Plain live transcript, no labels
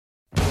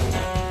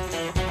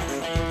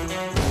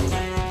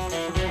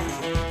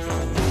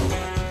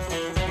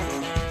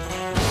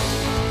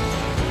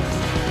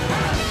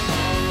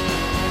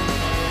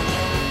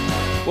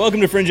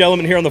Welcome to Fringe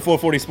Element here on the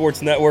 440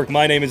 Sports Network.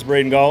 My name is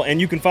Braden Gall,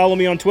 and you can follow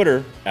me on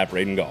Twitter at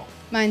Braden Gall.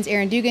 Mine's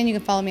Aaron Dugan. You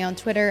can follow me on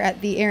Twitter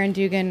at the Aaron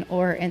Dugan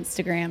or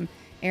Instagram,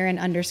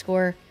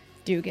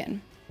 Aaron_Dugan.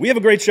 We have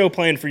a great show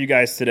planned for you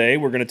guys today.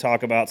 We're going to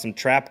talk about some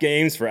trap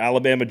games for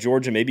Alabama,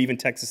 Georgia, maybe even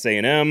Texas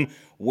A&M.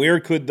 Where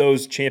could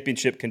those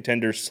championship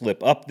contenders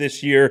slip up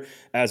this year,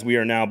 as we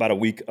are now about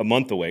a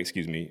month away,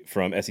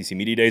 from SEC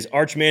Media Days.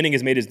 Arch Manning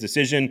has made his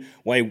decision.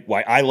 Why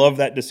I love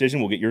that decision.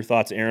 We'll get your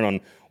thoughts, Aaron,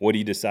 on what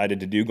he decided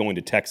to do going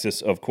to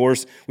Texas, of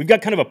course. We've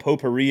got kind of a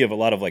potpourri of a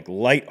lot of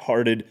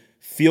lighthearted,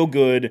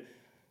 feel-good,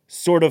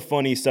 sort of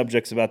funny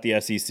subjects about the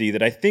SEC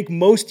that I think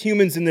most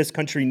humans in this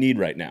country need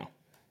right now,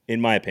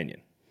 in my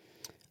opinion.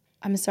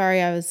 I'm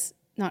sorry, I was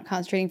not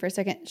concentrating for a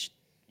second.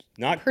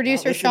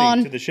 Producer not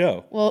Sean to the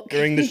show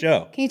during the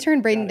show. Can you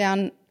turn Braden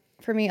down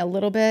for me a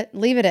little bit?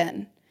 Leave it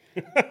in.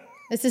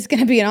 This is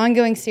going to be an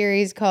ongoing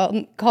series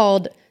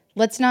called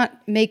 "Let's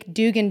Not Make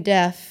Dugan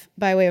Deaf"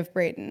 by way of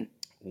Braden.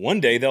 One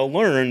day they'll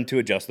learn to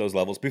adjust those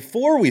levels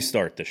before we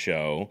start the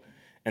show,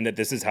 and that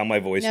this is how my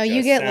voice. No,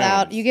 you get sounds.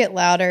 loud. You get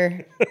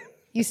louder.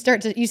 You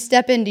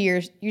step into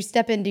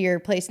your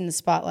place in the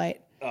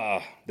spotlight.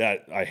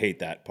 That I hate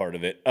that part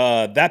of it.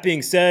 That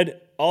being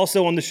said,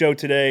 also on the show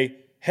today,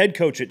 head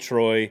coach at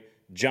Troy,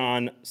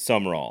 Jon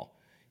Sumrall.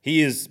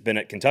 He has been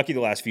at Kentucky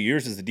the last few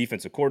years as the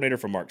defensive coordinator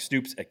for Mark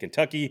Stoops at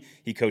Kentucky.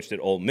 He coached at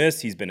Ole Miss.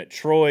 He's been at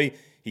Troy.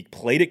 He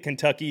played at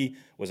Kentucky,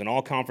 was an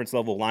all-conference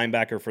level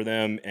linebacker for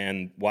them.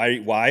 And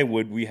why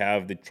would we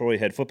have the Troy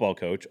head football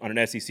coach on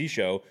an SEC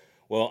show?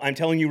 Well, I'm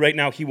telling you right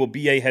now, he will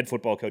be a head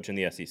football coach in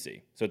the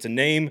SEC. So it's a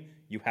name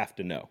you have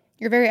to know.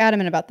 You're very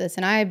adamant about this,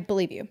 and I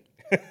believe you.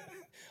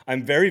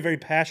 I'm very, very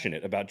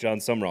passionate about Jon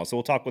Sumrall. So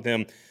we'll talk with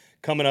him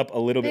coming up a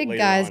little bit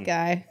later on. Big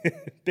guy.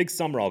 Big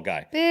Sumrall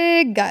guy.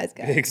 Big guys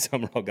guy. Big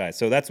Sumrall guy.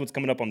 So that's what's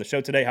coming up on the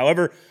show today.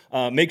 However,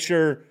 make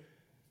sure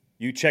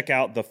you check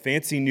out the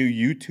fancy new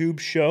YouTube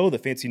show, the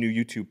fancy new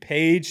YouTube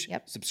page.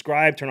 Yep.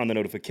 Subscribe, turn on the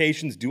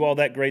notifications, do all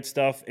that great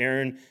stuff.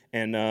 Aaron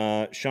and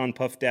Sean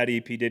Puff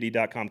Daddy,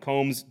 PDiddy.com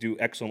Combs do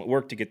excellent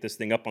work to get this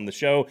thing up on the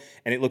show.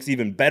 And it looks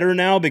even better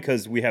now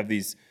because we have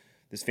this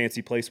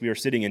fancy place we are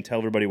sitting in. Tell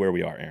everybody where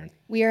we are, Aaron.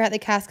 We are at the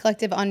Cast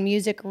Collective on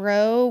Music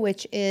Row,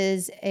 which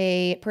is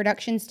a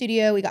production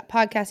studio. We got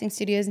podcasting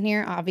studios in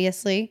here,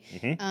 obviously.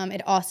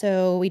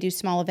 Mm-hmm. We do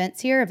small events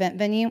here, event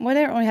venue. Well,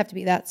 they don't really have to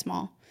be that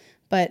small,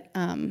 but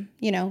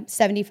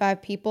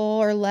 75 people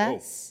or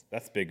less. Oh,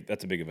 that's big.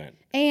 That's a big event.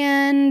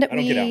 And I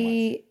don't get out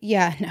much.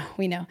 Yeah, no,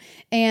 we know.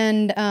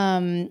 And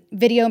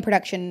video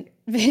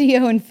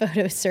and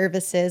photo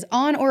services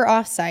on or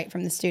off site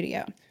from the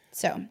studio.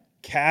 So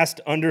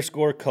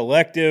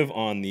Cast_collective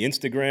on the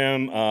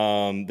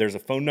Instagram. There's a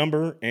phone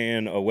number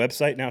and a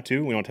website now,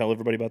 too. We don't tell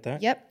everybody about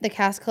that? Yep. The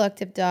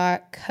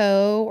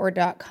castcollective.co or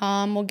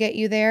 .com will get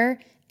you there.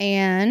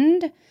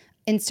 And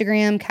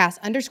Instagram,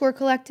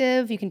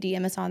 cast_collective. You can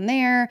DM us on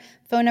there.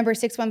 Phone number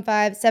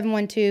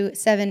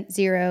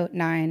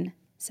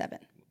 615-712-7097.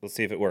 Let's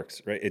see if it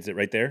works. Right? Is it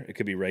right there? It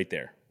could be right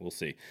there. We'll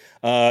see.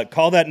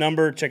 Call that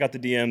number. Check out the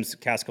DMs.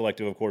 Cast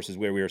Collective, of course, is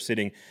where we are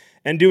sitting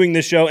and doing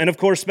this show. And, of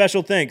course,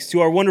 special thanks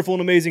to our wonderful and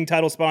amazing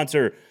title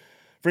sponsor.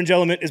 Fringe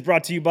Element is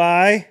brought to you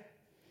by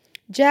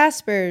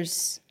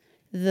Jaspers,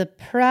 the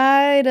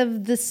pride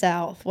of the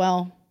South.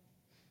 Well,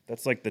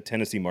 that's like the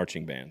Tennessee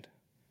marching band.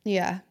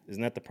 Yeah.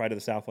 Isn't that the Pride of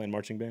the Southland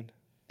marching band?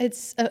 I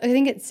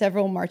think it's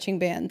several marching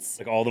bands.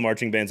 Like all the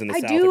marching bands in the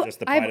South are just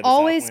the Pride of the Southland? I've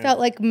always felt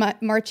like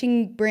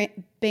marching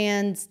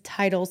bands'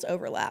 titles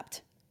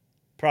overlapped.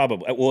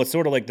 Probably. Well, it's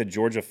sort of like the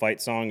Georgia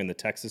fight song and the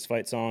Texas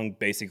fight song,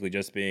 basically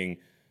just being,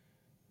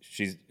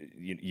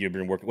 you've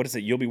been working, what is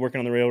it? You'll be working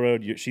on the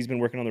railroad. She's been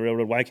working on the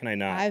railroad. Why can I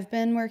not? I've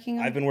been working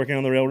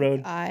on the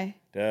railroad.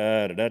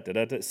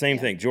 Same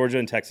Yeah. thing. Georgia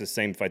and Texas,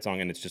 same fight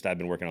song, and it's just I've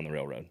been working on the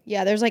railroad.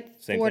 Yeah, there's like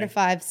Same 4 thing. to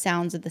 5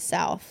 sounds of the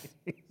South.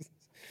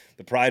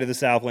 The Pride of the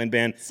Southland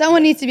band.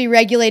 Someone needs to be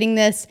regulating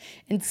this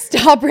and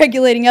stop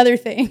regulating other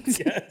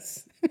things.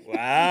 Yes.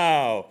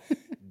 Wow.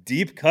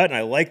 Deep cut, and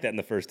I like that in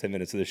the first 10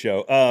 minutes of the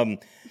show.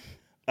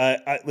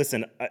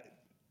 Listen,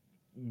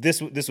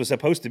 this was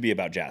supposed to be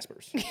about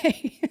Jaspers.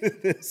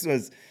 This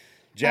was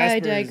Jaspers. I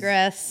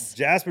digress.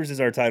 Jaspers is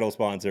our title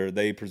sponsor.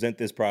 They present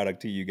this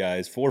product to you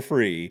guys for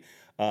free,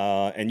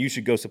 and you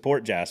should go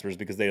support Jaspers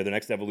because they are the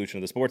next evolution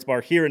of the sports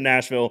bar here in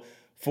Nashville.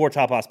 For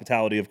Top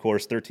Hospitality, of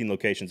course, 13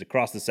 locations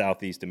across the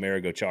Southeast,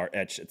 Amerigo, Char,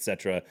 Etch,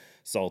 etc.,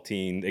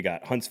 Saltine. They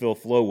got Huntsville,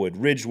 Flowood,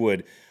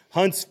 Ridgewood,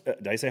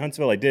 did I say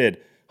Huntsville? I did.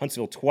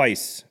 Huntsville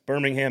twice.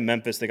 Birmingham,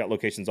 Memphis. They got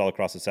locations all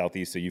across the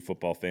Southeast, so you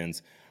football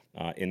fans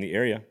in the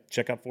area,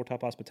 check out Four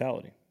Top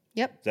Hospitality.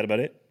 Yep. Is that about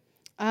it?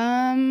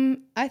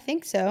 I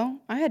think so.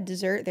 I had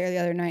dessert there the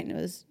other night, and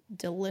it was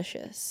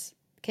delicious.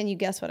 Can you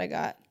guess what I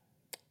got?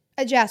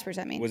 At Jasper's,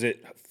 I mean. Was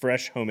it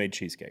fresh homemade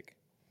cheesecake?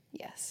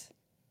 Yes.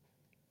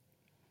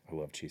 I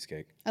love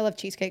cheesecake. I love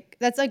cheesecake.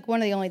 That's like one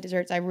of the only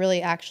desserts I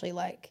really actually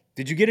like.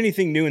 Did you get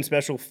anything new and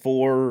special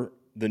for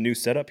the new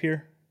setup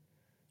here?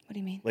 What do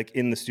you mean? Like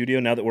in the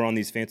studio, now that we're on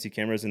these fancy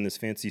cameras in this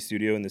fancy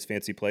studio, in this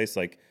fancy place,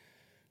 like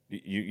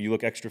you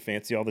look extra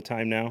fancy all the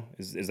time now?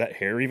 Is that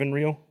hair even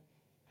real?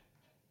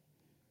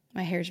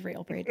 My hair's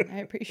real, Braden. I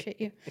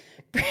appreciate you.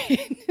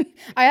 Braden,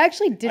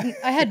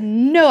 I had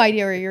no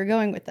idea where you were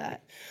going with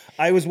that.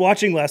 I was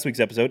watching last week's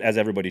episode, as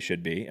everybody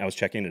should be. I was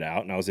checking it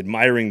out, and I was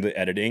admiring the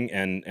editing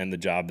and the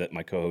job that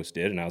my co-host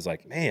did, and I was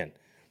like, man,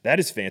 that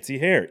is fancy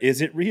hair.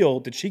 Is it real?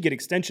 Did she get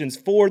extensions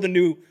for the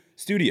new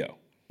studio?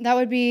 That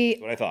would be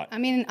That's what I thought. I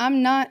mean,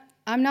 I'm not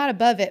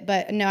above it,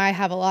 but no, I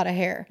have a lot of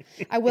hair.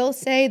 I will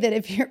say that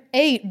if you're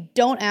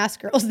don't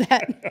ask girls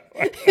that.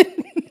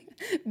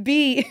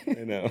 B,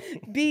 I know.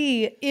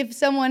 B, if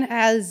someone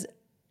has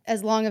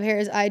as long of hair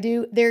as I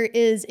do, there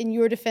is, in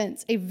your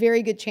defense, a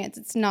very good chance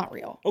it's not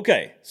real.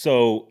 Okay,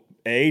 so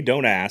A,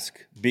 don't ask.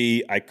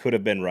 B, I could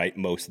have been right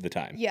most of the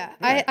time. Yeah,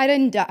 right. I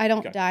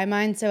don't dye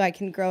mine, so I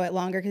can grow it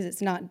longer because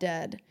it's not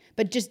dead.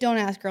 But just don't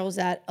ask girls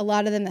that. A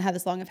lot of them that have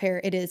this long of hair,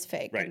 it is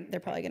fake. Right. And they're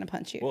probably going to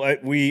punch you. Well,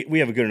 we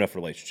have a good enough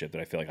relationship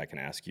that I feel like I can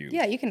ask you.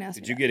 Yeah, you can ask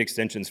Did me you that. get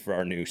extensions for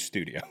our new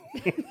studio?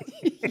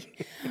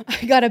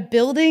 I got a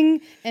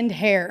building and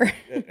hair.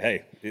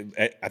 Hey,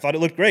 I thought it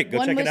looked great. Go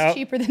One check was it out.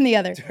 cheaper than the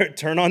other.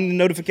 Turn on the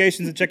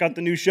notifications and check out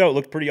the new show. It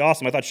looked pretty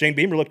awesome. I thought Shane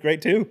Beamer looked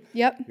great too.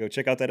 Yep. Go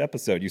check out that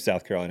episode, you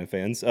South Carolina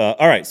fans.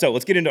 All right, so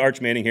let's get into Arch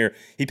Manning here.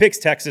 He picks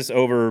Texas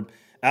over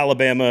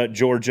Alabama,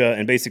 Georgia,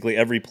 and basically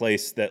every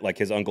place that like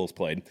his uncles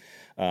played.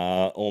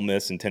 Ole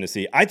Miss and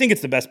Tennessee. I think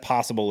it's the best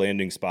possible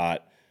landing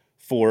spot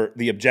for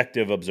the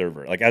objective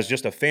observer. Like as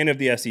just a fan of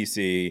the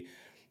SEC,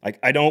 like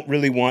I don't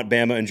really want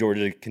Bama and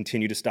Georgia to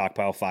continue to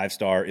stockpile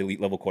 5-star elite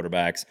level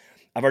quarterbacks.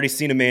 I've already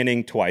seen a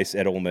Manning twice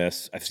at Ole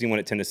Miss. I've seen one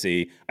at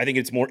Tennessee. I think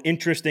it's more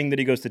interesting that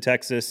he goes to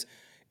Texas.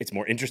 It's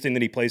more interesting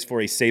that he plays for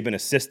a Saban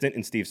assistant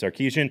in Steve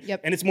Sarkisian. Yep.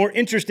 And it's more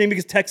interesting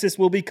because Texas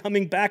will be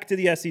coming back to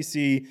the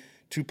SEC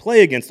to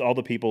play against all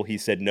the people he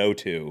said no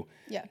to.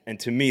 Yeah. And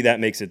to me, that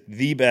makes it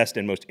the best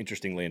and most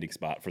interesting landing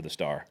spot for the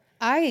star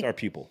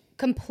pupil.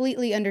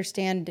 Completely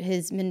understand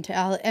his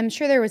mentality. I'm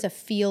sure there was a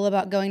feel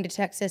about going to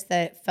Texas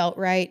that it felt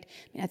right.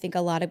 I mean, I think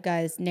a lot of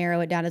guys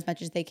narrow it down as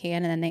much as they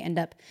can, and then they end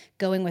up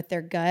going with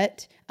their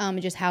gut,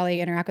 just how they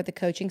interact with the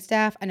coaching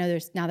staff. I know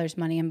there's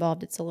money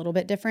involved. It's a little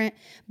bit different,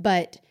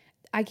 but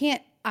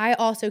I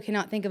also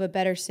cannot think of a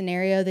better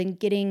scenario than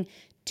getting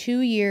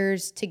 2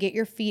 years to get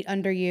your feet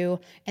under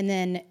you, and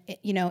then,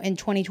 in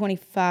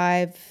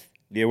 2025.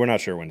 Yeah, we're not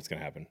sure when it's going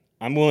to happen.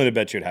 I'm willing to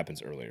bet you it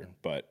happens earlier,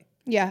 but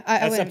Yeah,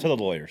 that's up to the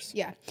lawyers.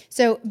 Yeah.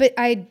 So, but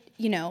I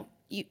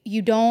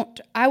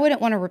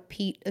wouldn't want to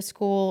repeat a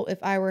school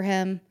if I were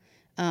him.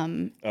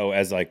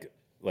 As like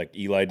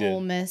Eli did?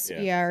 Ole Miss,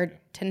 or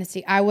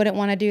Tennessee. I wouldn't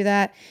want to do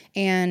that.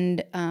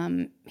 And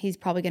he's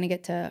probably going to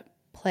get to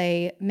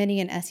play many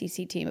an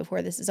SEC team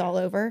before this is all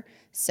over.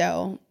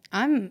 So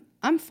I'm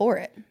for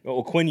it.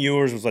 Well, Quinn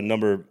Ewers was a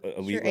number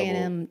elite Sure, level.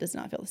 A&M does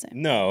not feel the same.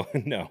 No,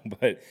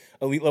 but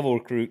elite level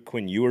recruit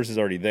Quinn Ewers is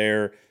already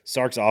there.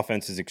 Sark's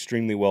offense is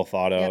extremely well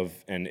thought of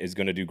and is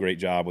going to do a great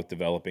job with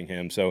developing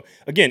him. So,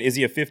 again, is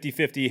he a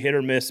 50-50 hit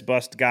or miss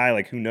bust guy?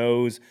 Like, who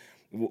knows?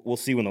 We'll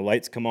see when the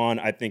lights come on.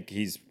 I think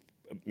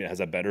has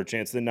a better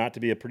chance than not to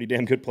be a pretty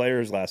damn good player.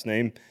 His last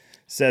name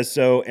says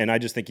so, and I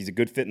just think he's a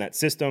good fit in that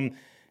system.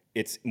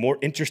 It's more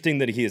interesting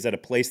that he is at a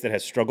place that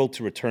has struggled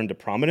to return to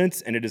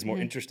prominence, and it is more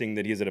interesting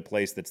that he is at a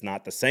place that's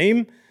not the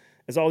same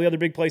as all the other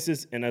big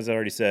places. And as I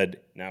already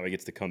said, now he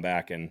gets to come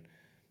back, and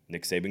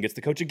Nick Saban gets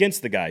to coach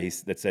against the guy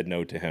that said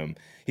no to him.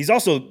 He's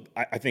also,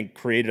 I think,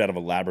 created out of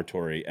a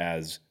laboratory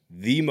as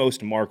the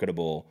most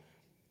marketable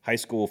high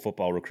school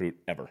football recruit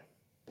ever.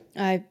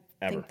 I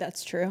think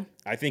that's true.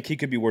 I think he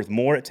could be worth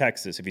more at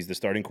Texas if he's the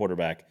starting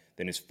quarterback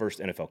than his first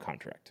NFL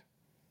contract,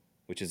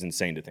 which is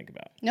insane to think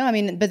about. No, I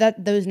mean,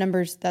 but those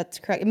numbers, that's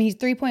correct. I mean, he's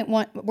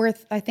 3.1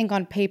 worth, I think,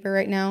 on paper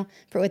right now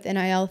with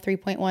NIL,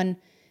 3.1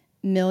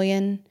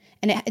 million,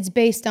 and it's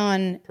based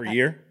on per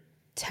year.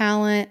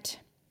 Talent.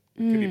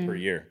 Could be per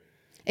year.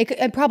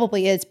 It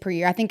probably is per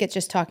year. I think it's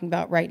just talking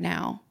about right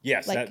now.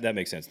 Yes, that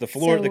makes sense. The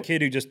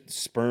kid who just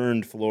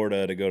spurned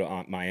Florida to go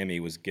to Miami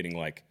was getting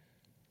like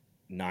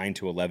 $9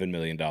 to $11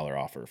 million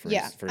offer for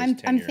his tenure.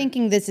 I'm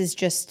thinking this is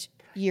just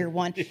year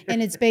one,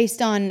 and it's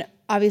based on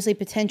obviously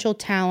potential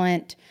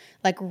talent,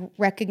 like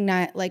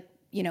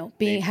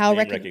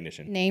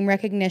name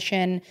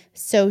recognition,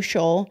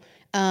 social.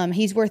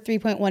 He's worth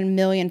 3.1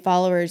 million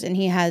followers, and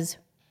he has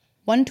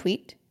one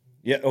tweet.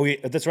 Yeah. Oh,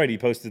 that's right. He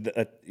posted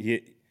that.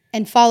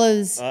 And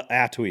follows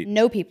a tweet.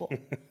 No people.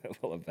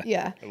 I love that.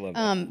 Yeah. I love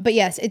that. But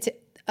yes, it's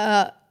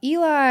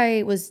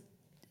Eli was.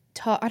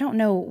 I don't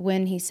know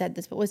when he said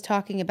this, but was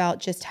talking about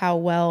just how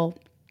well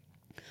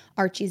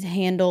Archie's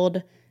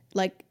handled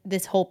like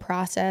this whole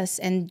process,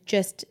 and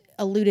just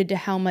alluded to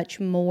how much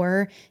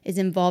more is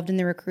involved in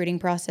the recruiting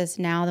process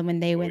now than when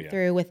they went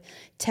through with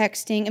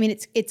texting. I mean,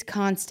 it's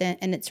constant,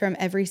 and it's from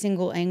every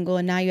single angle,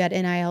 and now you add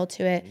NIL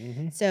to it.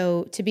 Mm-hmm.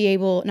 So to be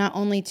able not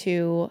only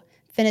to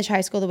finish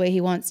high school the way he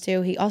wants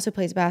to, he also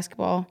plays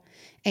basketball,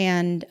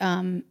 and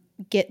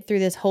get through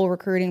this whole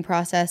recruiting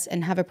process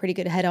and have a pretty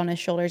good head on his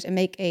shoulders and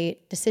make a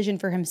decision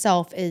for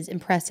himself is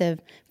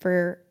impressive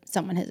for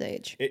someone his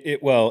age.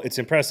 Well, it's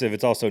impressive.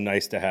 It's also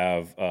nice to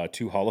have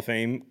two Hall of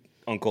Fame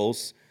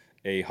uncles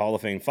a Hall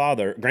of Fame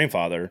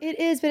grandfather. It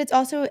is, but it's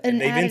also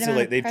an added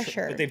amount of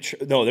pressure.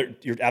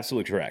 You're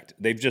absolutely correct.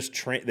 They've just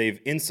they've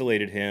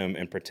insulated him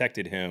and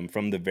protected him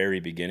from the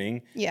very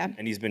beginning. Yeah.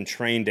 And he's been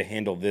trained to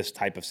handle this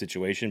type of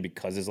situation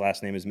because his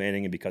last name is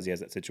Manning and because he has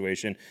that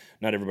situation.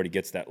 Not everybody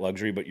gets that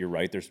luxury, but you're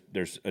right.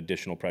 There's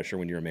additional pressure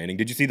when you're a Manning.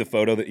 Did you see the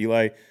photo that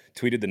Eli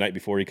tweeted the night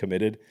before he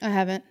committed? I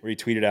haven't. Where he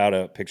tweeted out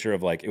a picture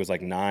of it was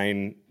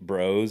 9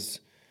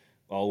 bros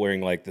all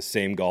wearing the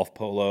same golf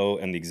polo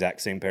and the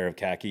exact same pair of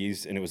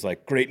khakis. And it was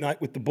great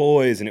night with the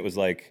boys. And it was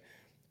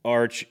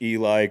Arch,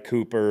 Eli,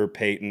 Cooper,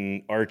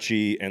 Peyton,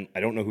 Archie, and I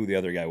don't know who the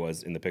other guy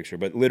was in the picture,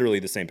 but literally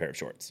the same pair of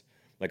shorts.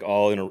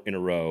 All in a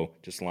row,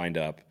 just lined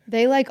up.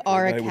 They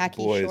are a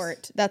khaki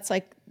short. That's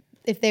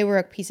if they were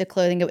a piece of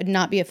clothing, it would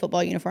not be a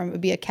football uniform. It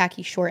would be a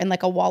khaki short and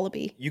a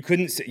wallaby. You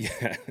couldn't say,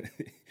 yeah.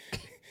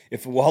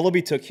 If a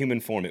wallaby took human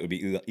form, it would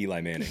be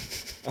Eli Manning.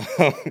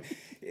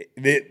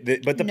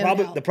 But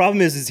the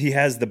problem is he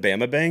has the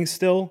Bama bangs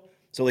still.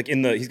 So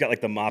he's got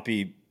the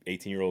moppy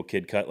 18-year-old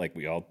kid cut like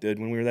we all did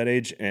when we were that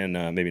age, and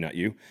maybe not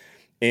you.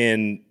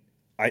 And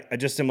I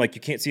just am you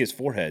can't see his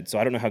forehead, so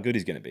I don't know how good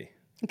he's gonna be.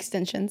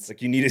 Extensions.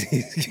 You need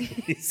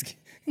it.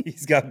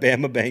 He's got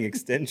Bama bang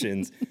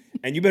extensions,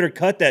 and you better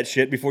cut that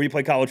shit before you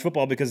play college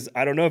football because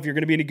I don't know if you're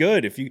gonna be any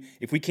good. If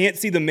we can't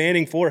see the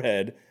Manning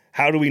forehead,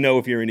 how do we know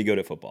if you're any good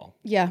at football?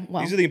 Yeah,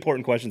 well, these are the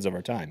important questions of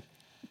our time.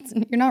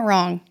 You're not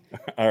wrong.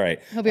 All right.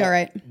 He'll be all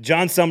right.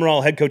 John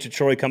Summerall, head coach at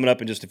Troy, coming up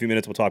in just a few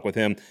minutes. We'll talk with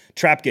him.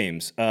 Trap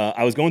games.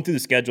 I was going through the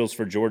schedules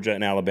for Georgia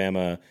and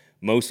Alabama,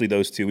 mostly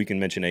those two. We can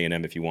mention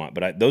A&M if you want.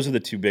 But those are the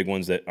two big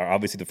ones that are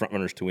obviously the front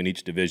runners to win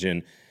each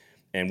division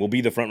and will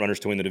be the front runners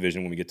to win the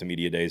division when we get to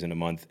media days in a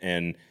month.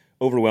 And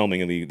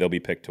overwhelmingly, they'll be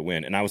picked to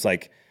win. And I was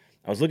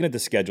looking at the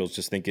schedules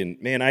just thinking,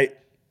 man, I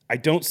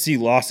don't see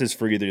losses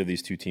for either of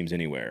these two teams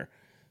anywhere.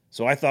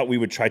 So I thought we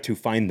would try to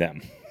find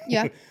them.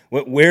 Yeah.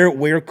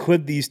 Where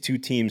could these two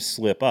teams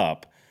slip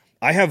up?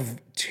 I have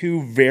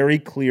two very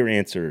clear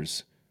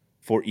answers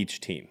for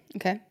each team.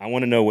 Okay. I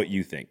want to know what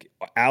you think.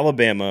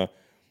 Alabama,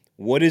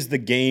 what is the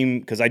game?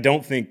 Because I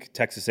don't think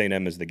Texas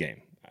A&M is the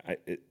game.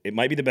 It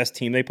might be the best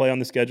team they play on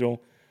the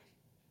schedule,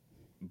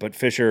 but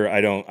Fisher, I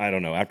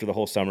don't know. After the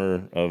whole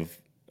summer of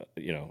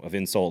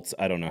insults,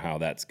 I don't know how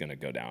that's going to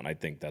go down. I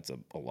think that's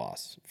a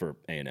loss for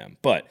A&M.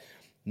 But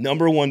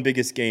number one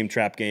biggest game,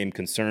 trap game,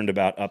 concerned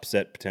about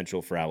upset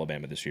potential for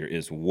Alabama this year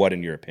is what,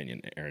 in your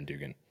opinion, Aaron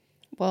Dugan?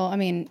 Well, I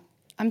mean,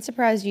 I'm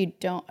surprised you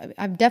don't.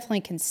 I'm definitely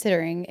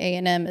considering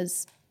A&M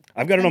as.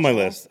 I've got it on my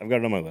list.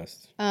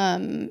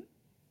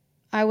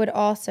 I would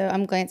also.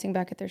 I'm glancing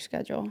back at their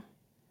schedule.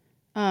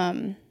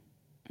 I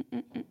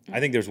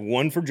think there's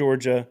one for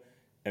Georgia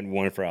and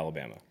one for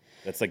Alabama.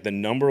 That's the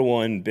number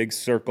one big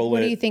circle.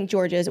 What do you think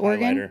Georgia is?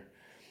 Oregon? Highlighter.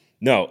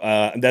 No,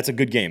 that's a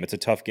good game. It's a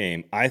tough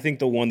game. I think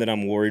the one that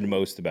I'm worried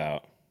most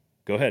about.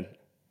 Go ahead.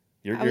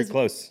 You're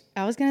close.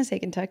 I was going to say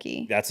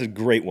Kentucky. That's a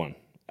great one.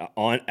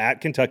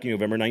 At Kentucky,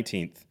 November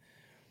 19th.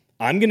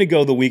 I'm going to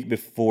go the week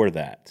before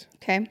that.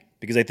 Okay.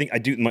 Because I think I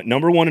do. My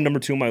number one and number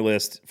two on my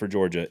list for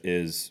Georgia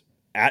is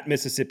at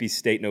Mississippi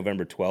State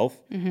November 12th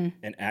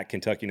and at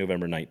Kentucky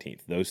November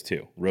 19th. Those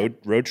two.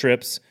 Road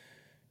trips,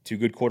 two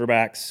good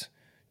quarterbacks,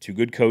 two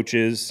good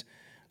coaches.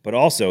 But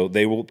also,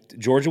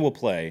 Georgia will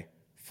play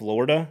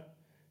Florida,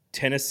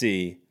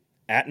 Tennessee,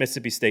 at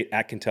Mississippi State,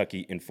 at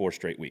Kentucky in 4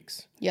 straight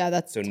weeks. Yeah,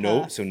 that's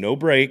tough. No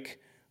break.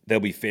 They'll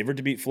be favored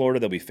to beat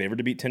Florida. They'll be favored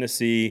to beat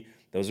Tennessee.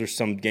 Those are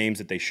some games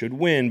that they should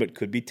win but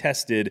could be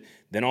tested.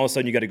 Then all of a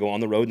sudden you got to go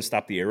on the road and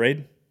stop the air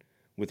raid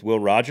with Will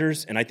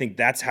Rogers. And I think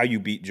that's how you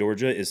beat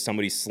Georgia is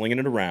somebody slinging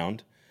it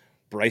around.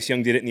 Bryce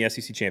Young did it in the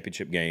SEC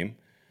championship game.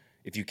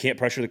 If you can't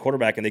pressure the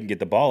quarterback and they can get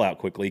the ball out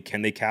quickly,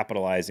 can they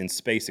capitalize in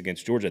space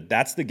against Georgia?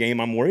 That's the game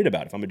I'm worried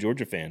about if I'm a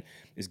Georgia fan,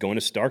 is going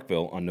to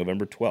Starkville on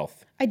November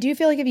 12th. I do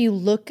feel like if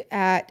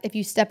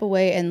you step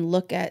away and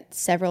look at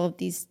several of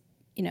these,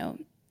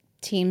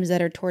 teams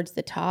that are towards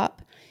the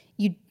top,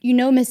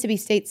 Mississippi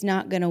State's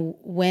not going to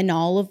win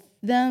all of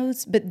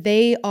those, but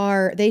they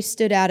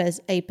stood out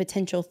as a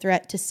potential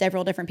threat to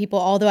several different people,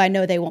 although I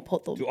know they won't pull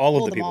them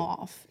all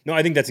off. No,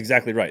 I think that's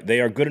exactly right.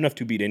 They are good enough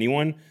to beat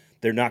anyone.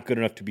 They're not good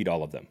enough to beat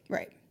all of them.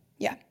 Right.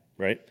 Yeah.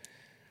 Right.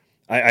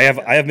 I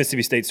have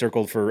Mississippi State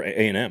circled for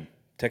A&M.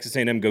 Texas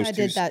A&M goes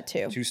to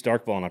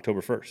Starkville on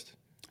October 1st.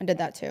 I did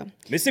that too.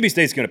 Mississippi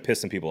State's going to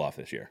piss some people off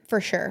this year.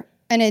 For sure.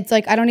 And it's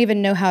I don't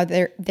even know how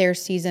their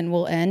season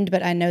will end,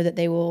 but I know that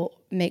they will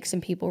make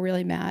some people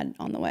really mad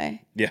on the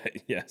way. Yeah,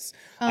 yes.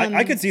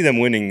 I could see them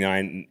winning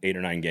 8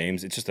 or 9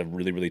 games. It's just a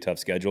really, really tough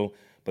schedule,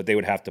 but they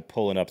would have to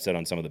pull an upset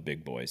on some of the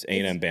big boys,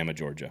 A&M, Bama,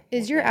 Georgia.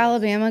 Is your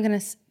Alabama going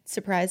to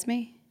surprise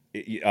me?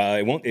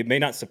 It won't. It may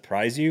not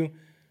surprise you,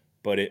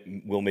 but it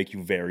will make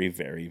you very,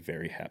 very,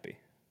 very happy.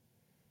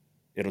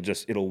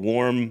 It'll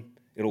warm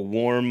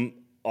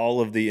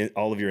all of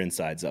your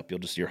insides up.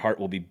 Your heart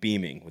will be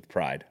beaming with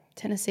pride.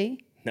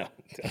 Tennessee? No.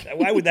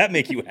 Why would that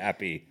make you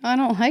happy? I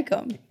don't like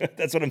them.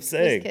 That's what I'm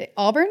saying.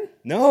 Auburn?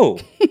 No.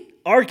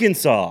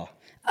 Arkansas.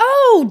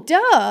 Oh,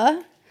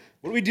 duh.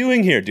 What are we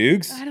doing here,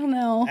 Dukes? I don't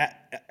know.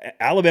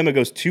 Alabama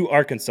goes to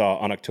Arkansas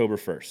on October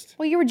 1st.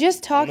 Well, you were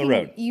just talking.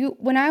 road.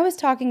 When I was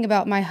talking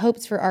about my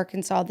hopes for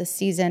Arkansas this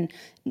season,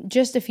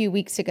 just a few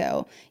weeks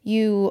ago,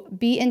 you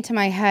beat into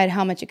my head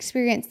how much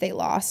experience they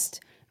lost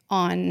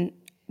on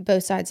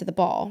both sides of the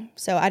ball.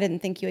 So I didn't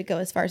think you would go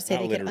as far as to say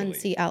Not they could literally.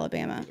 unseat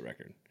Alabama. For the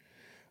record.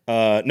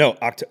 No,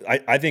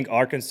 I think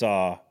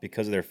Arkansas,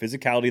 because of their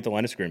physicality at the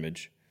line of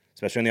scrimmage,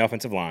 especially on the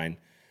offensive line,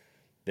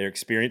 their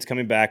experience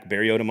coming back,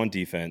 Barry Odom on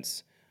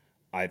defense.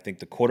 I think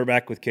the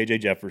quarterback with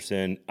KJ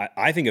Jefferson.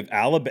 I think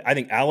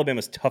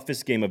Alabama's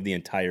toughest game of the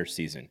entire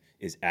season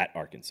is at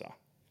Arkansas.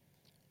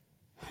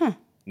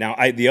 Now,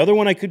 the other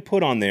one I could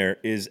put on there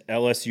is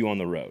LSU on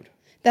the road.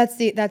 That's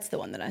the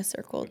one that I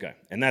circled. Okay,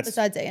 and that's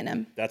Besides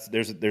A&M.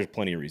 There's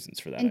plenty of reasons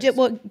for that.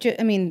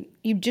 And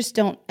you just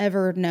don't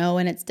ever know,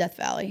 and it's Death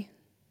Valley.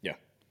 Yeah,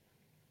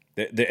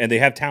 and they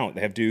have talent.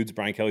 They have dudes.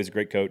 Brian Kelly's a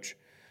great coach.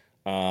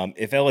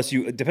 If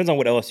LSU, it depends on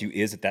what LSU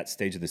is at that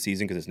stage of the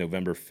season because it's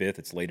November 5th.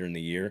 It's later in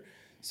the year.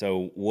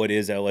 So what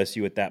is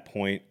LSU at that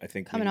point? I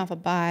think Coming off a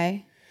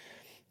bye.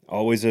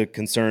 Always a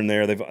concern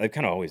there. They've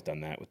kind of always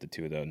done that with the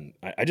two of them.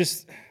 I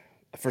just,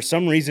 for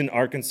some reason,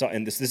 Arkansas,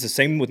 and this is the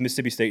same with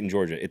Mississippi State and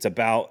Georgia. It's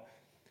about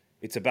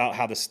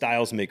how the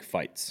styles make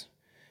fights.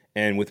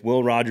 And with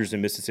Will Rogers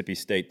and Mississippi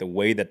State, the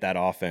way that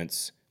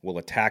offense will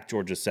attack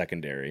Georgia's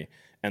secondary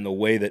and the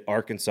way that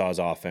Arkansas's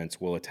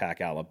offense will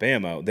attack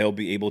Alabama, they'll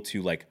be able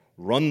to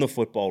run the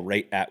football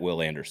right at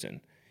Will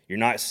Anderson. You're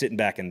not sitting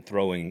back and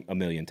throwing a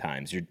million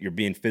times. You're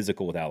being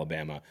physical with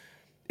Alabama.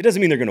 It doesn't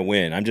mean they're going to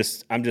win. I'm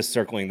just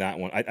circling that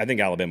one. I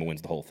think Alabama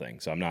wins the whole thing.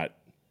 So I'm not.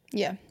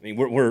 Yeah. I mean,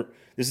 we're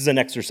this is an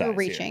exercise. We're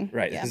reaching. Here.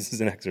 Right. Yeah. This is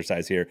an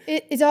exercise here.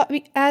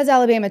 As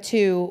Alabama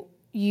too,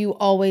 you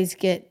always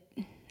get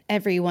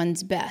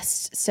everyone's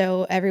best.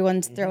 So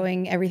everyone's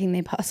throwing everything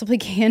they possibly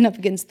can up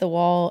against the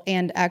wall,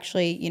 and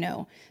actually,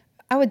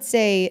 I would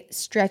say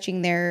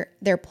stretching their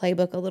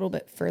playbook a little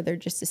bit further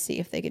just to see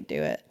if they could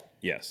do it.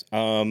 Yes.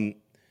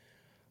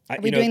 Are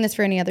we doing this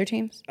for any other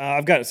teams?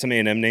 I've got some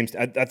A&M names.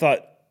 I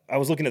thought I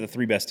was looking at the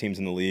three best teams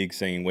in the league,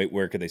 saying, wait,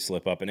 where could they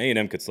slip up? And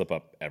A&M could slip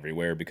up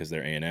everywhere because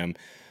they're A&M.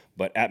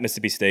 But at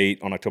Mississippi State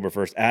on October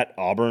 1st, at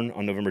Auburn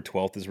on November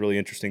 12th is really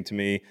interesting to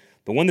me.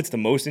 The one that's the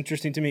most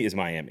interesting to me is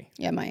Miami.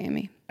 Yeah,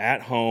 Miami.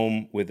 At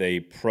home with a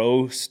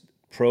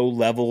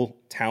pro-level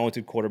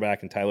talented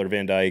quarterback in Tyler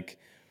Van Dyke.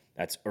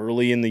 That's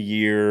early in the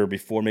year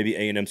before maybe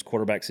A&M's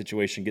quarterback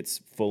situation gets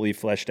fully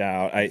fleshed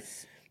out.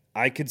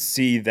 I could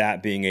see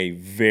that being a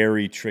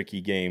very tricky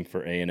game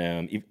for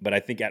A&M, but I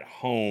think at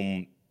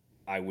home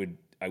I would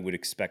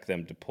expect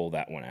them to pull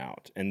that one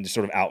out and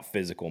sort of out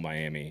physical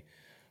Miami.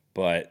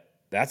 But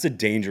that's a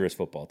dangerous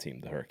football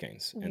team, the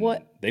Hurricanes.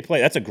 And they play.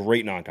 That's a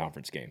great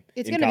non-conference game.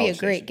 It's going to be a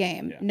great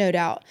game, no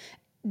doubt.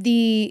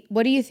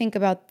 What do you think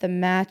about the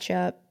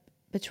matchup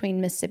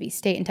between Mississippi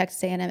State and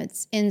Texas A&M?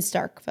 It's in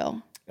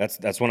Starkville.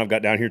 That's one I've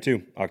got down here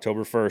too.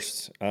 October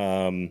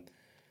 1st.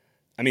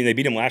 They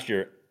beat them last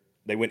year.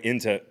 They went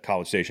into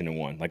College Station and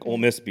won. Ole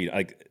Miss beat.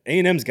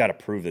 A&M's got to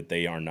prove that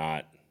they are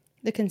not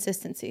the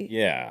consistency.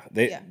 Yeah,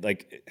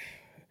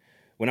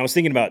 when I was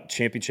thinking about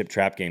championship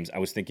trap games, I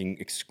was thinking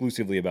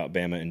exclusively about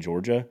Bama and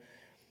Georgia,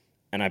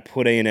 and I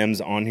put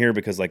A&M's on here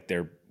because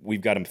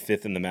we've got them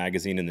 5th in the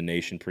magazine in the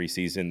nation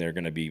preseason. They're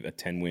going to be a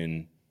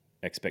 10-win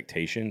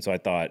expectation. So I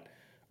thought,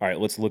 all right,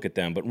 let's look at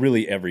them. But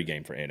really, every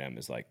game for A&M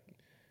is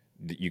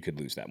you could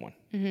lose that one.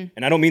 Mm-hmm.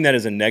 And I don't mean that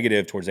as a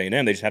negative towards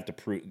A&M. They just have to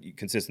prove –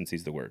 consistency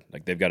is the word.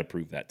 They've got to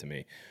prove that to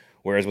me.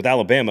 Whereas with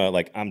Alabama,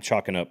 I'm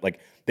chalking up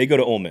 – they go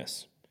to Ole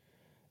Miss.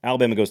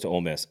 Alabama goes to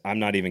Ole Miss. I'm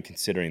not even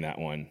considering that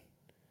one.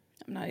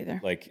 I'm not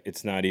either.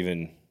 It's not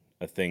even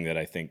a thing that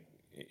I think,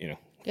 Yeah,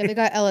 they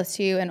got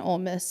LSU and Ole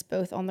Miss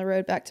both on the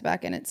road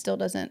back-to-back, and it still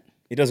doesn't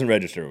 – It doesn't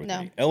register with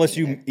me.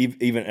 LSU, either.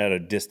 Even at a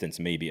distance,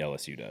 maybe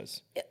LSU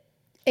does.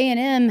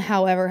 A&M,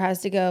 however,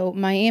 has to go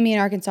Miami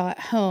and Arkansas at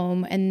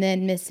home, and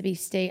then Mississippi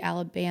State,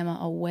 Alabama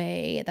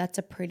away. That's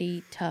a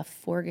pretty tough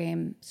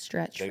 4-game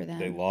stretch for them.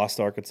 They lost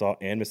Arkansas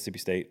and Mississippi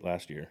State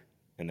last year,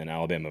 and then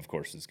Alabama, of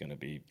course, is going to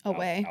be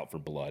away out for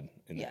blood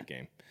in that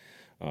game.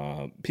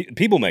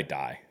 People might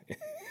die.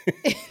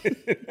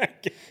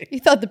 You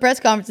thought the press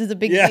conference is a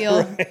big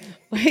deal. Right.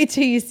 Wait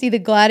till you see the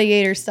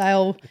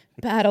gladiator-style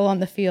battle on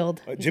the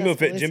field.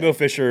 Jimbo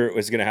Fisher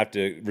was going to have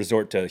to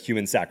resort to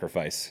human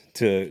sacrifice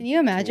to. Can you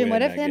imagine?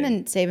 What if him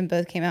and Saban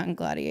both came out in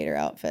gladiator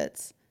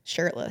outfits,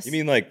 shirtless? You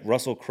mean like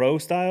Russell Crowe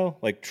style,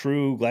 like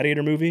true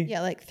gladiator movie?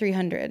 Yeah, like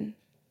 300.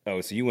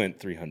 Oh, so you went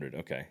 300.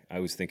 Okay, I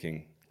was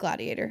thinking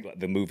Gladiator.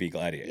 The movie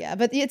Gladiator. Yeah,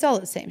 but it's all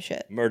the same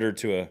shit.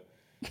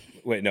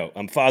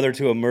 I'm father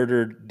to a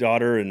murdered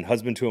daughter and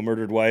husband to a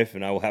murdered wife,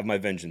 and I will have my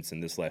vengeance in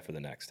this life or the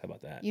next. How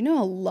about that? You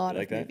know a lot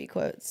of movie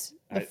quotes.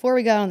 Before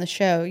we got on the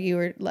show, you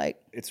were like...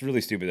 It's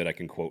really stupid that I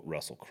can quote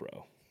Russell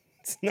Crowe.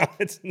 It's not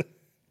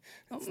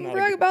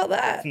brag about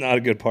that. It's not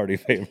a good party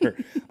favor.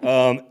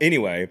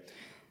 Anyway,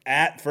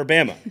 for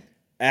Bama,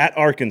 at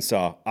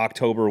Arkansas,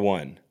 October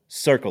 1.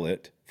 Circle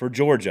it. For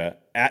Georgia,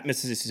 at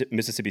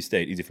Mississippi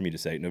State, easy for me to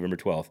say, November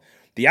 12th.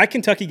 The at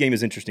Kentucky game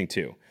is interesting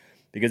too.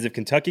 Because if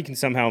Kentucky can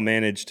somehow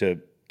manage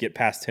to get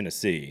past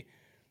Tennessee,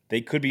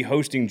 they could be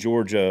hosting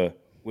Georgia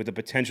with the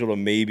potential to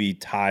maybe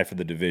tie for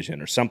the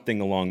division or something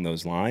along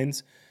those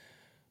lines.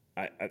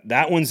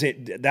 That one's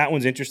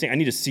interesting. I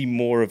need to see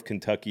more of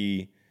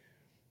Kentucky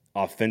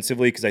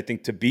offensively because I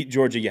think to beat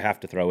Georgia you have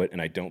to throw it,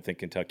 and I don't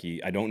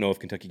know if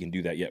Kentucky can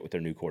do that yet with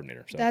their new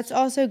coordinator. So that's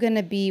also going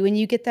to be when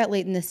you get that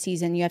late in the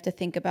season, you have to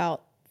think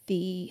about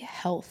the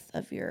health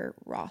of your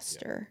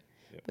roster,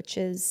 which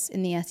is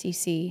in the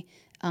SEC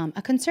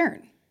a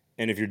concern.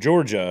 And if you're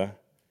Georgia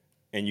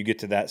and you get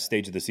to that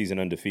stage of the season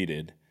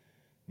undefeated,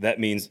 that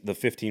means the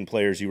 15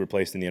 players you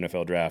replaced in the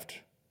NFL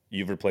draft,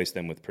 you've replaced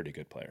them with pretty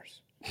good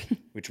players,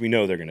 which we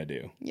know they're going to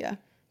do. Yeah,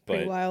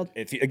 pretty wild.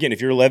 If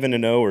you're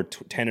 11-0 or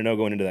 10-0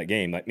 going into that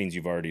game, that means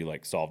you've already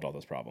solved all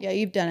those problems. Yeah,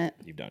 you've done it.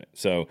 You've done it.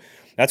 So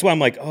that's why I'm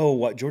like,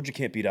 Georgia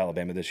can't beat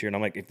Alabama this year. And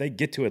I'm like, if they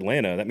get to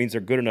Atlanta, that means they're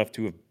good enough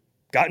to have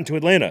gotten to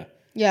Atlanta.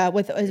 Yeah,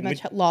 with as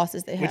much loss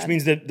as they have. Which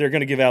means that they're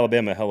going to give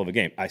Alabama a hell of a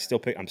game. I'm still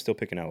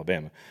picking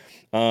Alabama.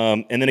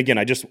 And then again,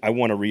 I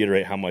want to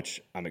reiterate how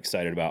much I'm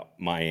excited about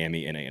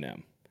Miami and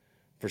A&M.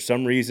 For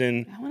some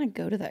reason, I want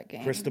to go to that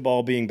game.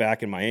 Cristobal being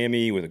back in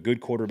Miami with a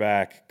good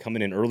quarterback,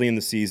 coming in early in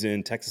the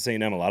season, Texas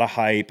A&M, a lot of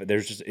hype.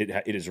 There's just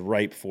it is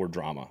ripe for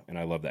drama, and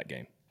I love that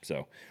game.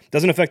 So it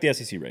doesn't affect the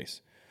SEC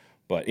race.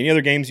 But any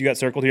other games you got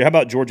circled here? How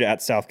about Georgia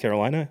at South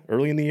Carolina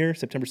early in the year,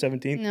 September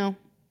 17th? No.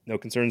 No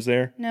concerns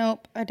there?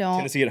 Nope, I don't.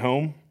 Tennessee at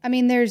home? I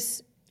mean,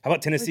 there's... How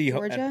about Tennessee?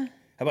 Georgia?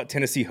 How about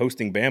Tennessee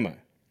hosting Bama?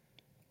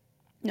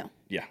 No.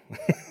 Yeah.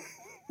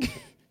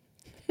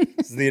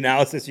 This is the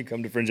analysis you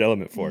come to Fringe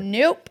Element for.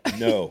 Nope.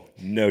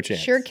 No chance.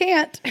 Sure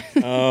can't.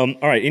 All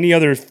right. Any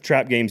other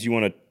trap games you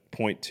want to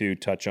point to,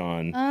 touch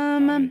on,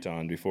 comment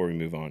on before we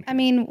move on? I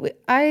mean,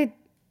 I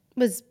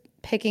was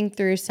picking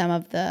through some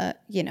of the,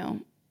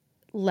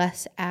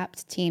 less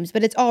apt teams,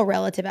 but it's all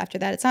relative after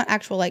that. It's not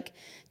actual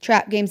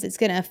trap games that's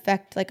going to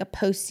affect a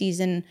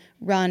postseason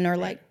run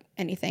or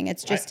anything.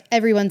 It's just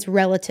everyone's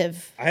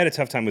relative. I had a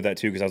tough time with that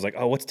too because I was like,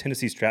 what's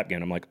Tennessee's trap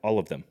game? I'm like, all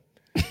of them.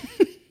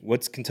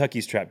 What's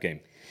Kentucky's trap game?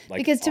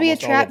 Because to be a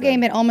trap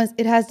game,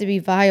 it has to be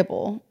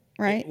viable,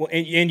 right? Well,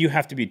 and you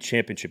have to be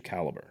championship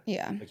caliber.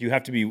 Yeah. You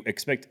have to be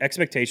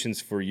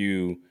expectations for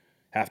you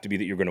have to be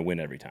that you're going to win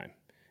every time.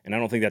 And I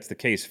don't think that's the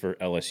case for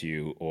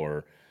LSU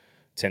or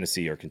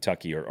Tennessee or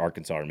Kentucky or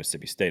Arkansas or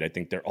Mississippi State. I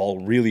think they're all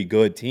really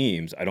good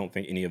teams. I don't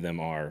think any of them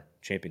are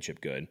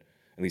championship good,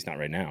 at least not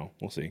right now.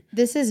 We'll see.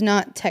 This is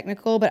not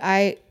technical, but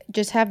I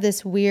just have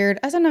this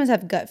I sometimes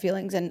have gut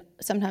feelings, and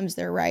sometimes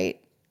they're right.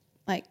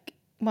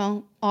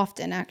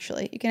 Often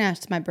actually. You can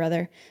ask my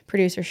brother,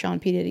 producer Sean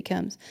P. Diddy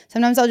Combs.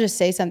 Sometimes I'll just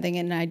say something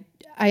and I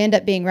end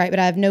up being right, but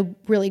I have no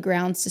really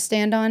grounds to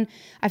stand on.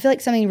 I feel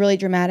like something really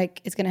dramatic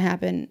is going to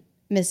happen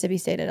Mississippi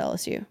State at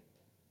LSU.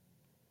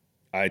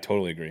 I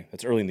totally agree.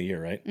 That's early in the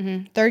year, right?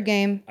 Mm-hmm. Third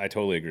game. I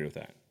totally agree with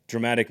that.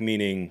 Dramatic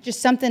meaning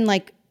just something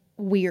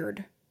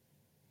weird.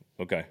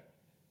 Okay.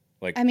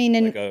 Like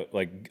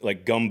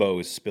gumbo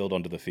is spilled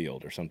onto the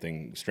field or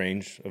something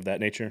strange of that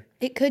nature.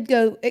 It could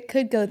go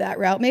that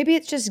route. Maybe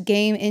it's just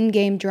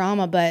in-game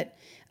drama, but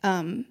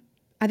I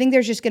think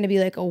there's just going to be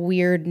a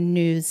weird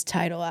news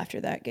title after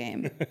that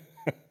game.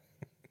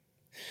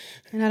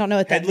 And I don't know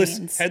what that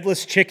means.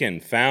 Headless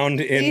chicken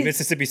found in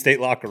Mississippi State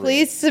locker room.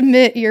 Please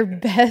submit your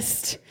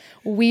best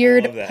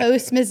weird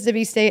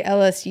post-Mississippi State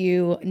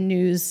LSU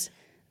news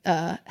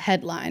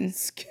headline.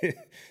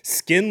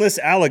 Skinless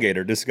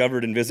alligator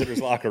discovered in visitor's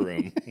locker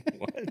room.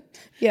 What?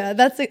 Yeah,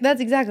 that's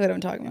exactly what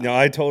I'm talking about. No,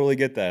 I totally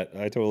get that.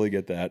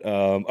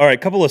 All right,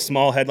 a couple of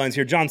small headlines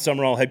here. John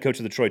Summerall, head coach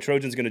of the Troy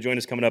Trojans, going to join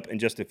us coming up in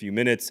just a few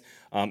minutes.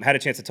 Had a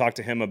chance to talk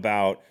to him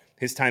about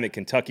his time at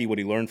Kentucky, what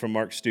he learned from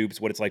Mark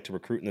Stoops, what it's like to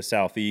recruit in the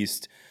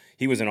Southeast.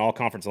 He was an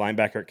all-conference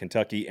linebacker at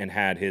Kentucky and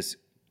had his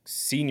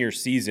senior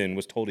season,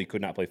 was told he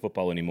could not play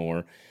football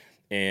anymore,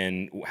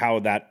 and how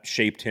that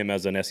shaped him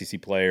as an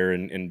SEC player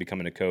and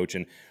becoming a coach.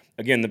 And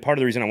again, the part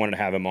of the reason I wanted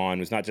to have him on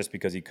was not just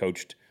because he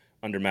coached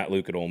under Matt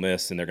Luke at Ole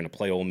Miss, and they're going to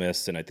play Ole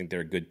Miss, and I think they're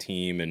a good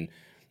team. And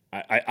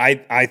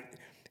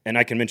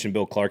I can mention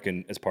Bill Clark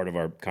as part of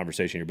our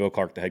conversation here. Bill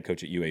Clark, the head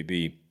coach at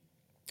UAB,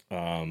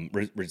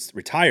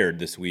 retired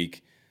this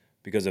week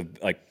because of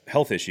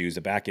health issues,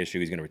 a back issue.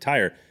 He's going to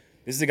retire.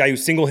 This is a guy who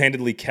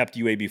single-handedly kept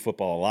UAB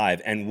football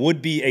alive and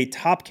would be a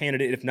top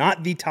candidate, if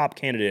not the top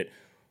candidate,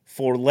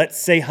 for, let's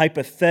say,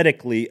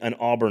 hypothetically, an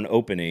Auburn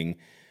opening.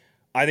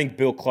 I think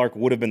Bill Clark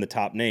would have been the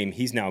top name.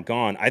 He's now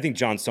gone. I think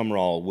John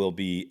Summerall will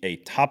be a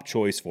top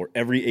choice for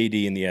every AD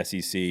in the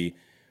SEC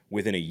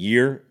within a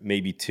year,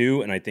 maybe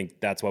two, and I think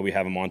that's why we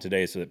have him on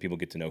today, so that people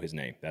get to know his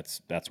name.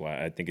 That's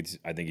why I think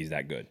he's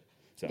that good.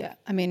 So. Yeah,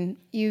 I mean,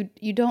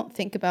 you don't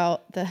think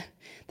about the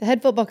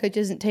head football coach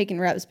isn't taking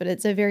reps, but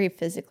it's a very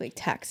physically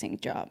taxing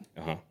job.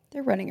 Uh-huh.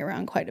 They're running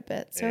around quite a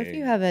bit. So if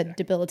you have a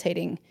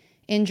debilitating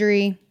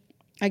injury,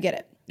 I get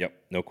it. Yep,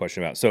 no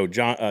question about it. So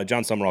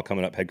John Summerall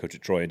coming up, head coach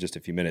at Troy, in just a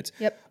few minutes.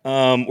 Yep.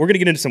 We're going to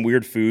get into some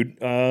weird food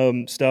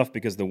stuff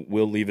because the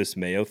Will Levis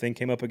mayo thing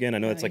came up again. I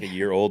know it's a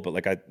year old, but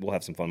we'll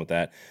have some fun with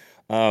that.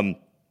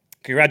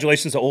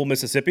 Congratulations to Ole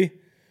Mississippi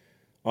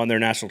on their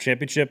national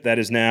championship. That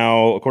is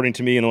now, according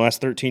to me, in the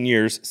last 13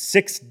 years,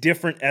 6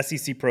 different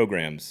SEC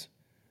programs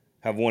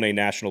have won a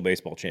national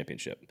baseball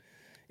championship.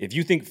 If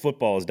you think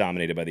football is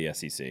dominated by the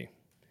SEC,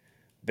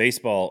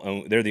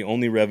 baseball, they're the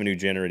only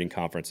revenue-generating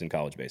conference in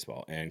college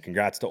baseball. And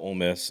congrats to Ole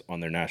Miss on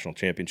their national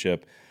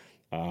championship.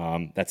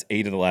 That's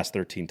 8 of the last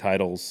 13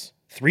 titles.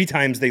 3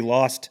 times they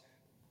lost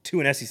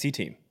to an SEC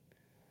team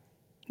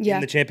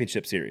in the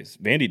championship series.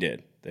 Vandy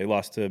did. They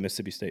lost to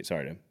Mississippi State.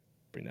 Sorry to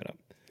bring that up.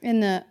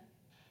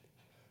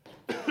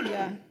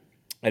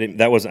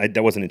 That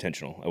wasn't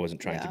intentional. I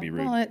wasn't trying to be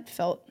rude. Well, it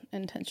felt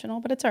intentional,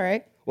 but it's all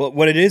right. Well,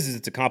 what it is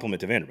it's a compliment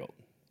to Vanderbilt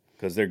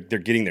because they're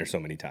getting there so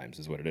many times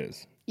is what it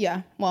is.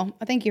 Yeah. Well,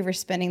 thank you for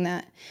spinning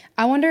that.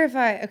 I wonder if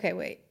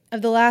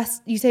of the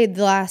last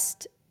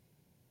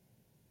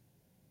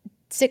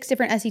 6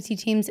 different SEC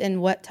teams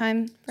in what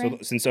time frame? So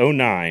since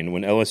 2009,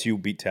 when LSU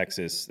beat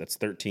Texas, that's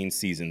 13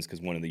 seasons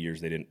because one of the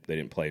years they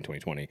didn't play in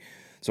 2020.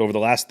 So over the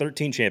last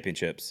 13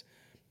 championships,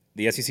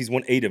 the SEC's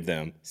won 8 of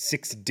them,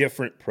 6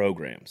 different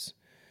programs.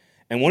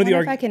 And one of the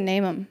if I can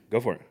name them. Go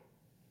for it.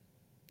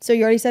 So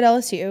you already said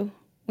LSU.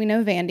 We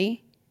know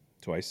Vandy.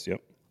 Twice,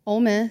 yep. Ole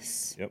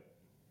Miss. Yep.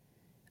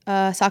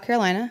 South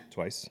Carolina.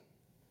 Twice.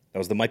 That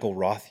was the Michael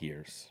Roth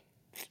years.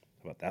 How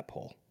about that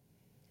poll?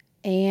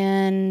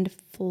 And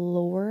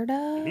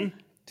Florida.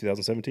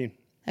 2017.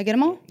 I get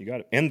them all? You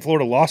got it. And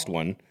Florida lost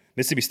one.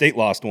 Mississippi State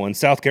lost one.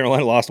 South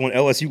Carolina lost one.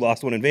 LSU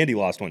lost one. And Vandy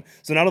lost one.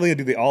 So not only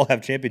do they all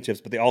have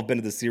championships, but they all have been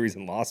to the series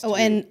and lost. Oh,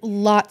 and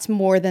lots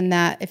more than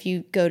that. If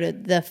you go to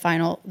the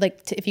final,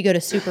 if you go to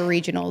super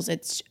regionals,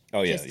 it's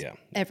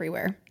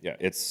everywhere. Yeah,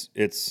 it's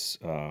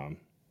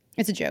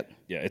a joke.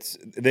 Yeah,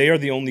 they are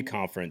the only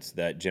conference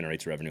that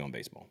generates revenue on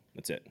baseball.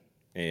 That's it.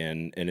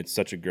 And it's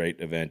such a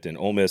great event. And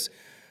Ole Miss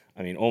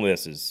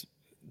is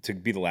to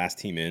be the last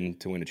team in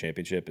to win a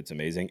championship. It's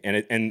amazing.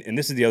 And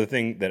this is the other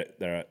thing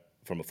that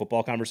from a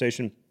football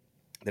conversation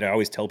that I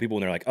always tell people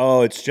when they're like,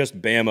 "Oh, it's just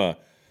Bama.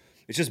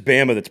 It's just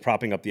Bama that's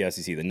propping up the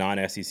SEC." The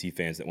non-SEC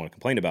fans that want to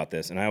complain about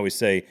this, and I always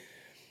say,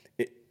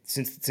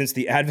 since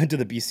the advent of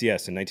the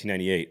BCS in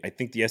 1998, I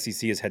think the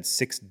SEC has had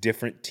 6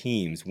 different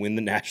teams win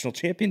the national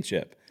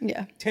championship.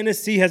 Yeah,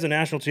 Tennessee has a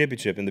national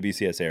championship in the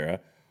BCS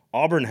era.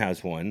 Auburn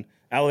has one.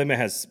 Alabama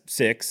has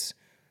 6.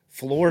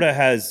 Florida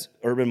has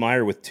Urban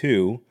Meyer with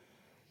 2.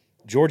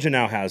 Georgia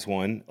now has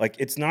one. Like,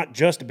 it's not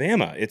just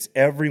Bama. It's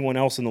everyone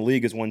else in the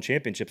league has won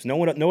championships.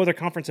 No other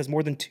conference has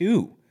more than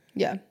 2.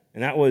 Yeah.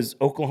 And that was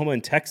Oklahoma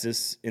and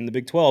Texas in the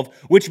Big 12,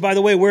 which, by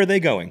the way, where are they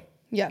going?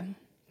 Yeah.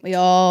 We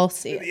all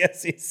see it. The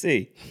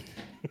SEC.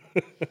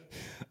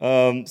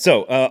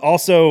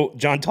 Also,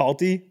 John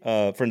Talty,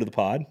 friend of the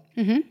pod,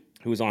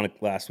 who was on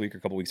last week or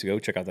a couple weeks ago.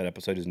 Check out that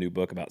episode, his new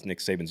book about Nick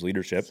Saban's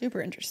leadership.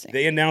 Super interesting.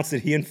 They announced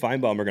that he and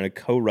Feinbaum are going to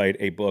co-write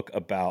a book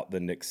about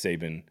the Nick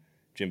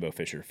Saban-Jimbo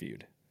Fisher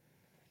feud.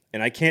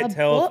 And I can't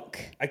tell.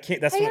 Book? I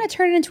can't. That's how are you going to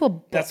turn it into a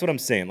book? That's what I'm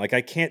saying. Like,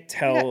 I can't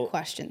tell. I got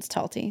questions,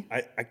 Talty.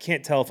 I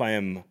can't tell if I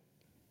am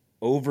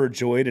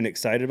overjoyed and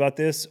excited about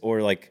this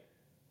or like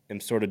am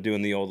sort of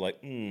doing the old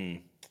like, how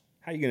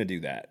are you going to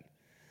do that?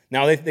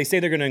 Now they say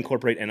they're going to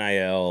incorporate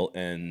NIL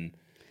and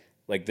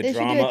like the drama of the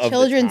time. They should do a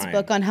children's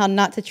book on how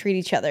not to treat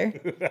each other.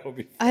 That would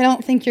be fun. I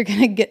don't think you're going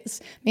to get.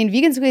 I mean, if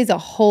you can squeeze a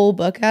whole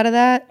book out of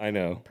that, I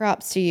know.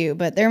 Props to you,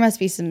 but there must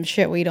be some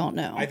shit we don't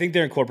know. I think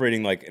they're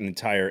incorporating like an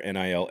entire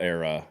NIL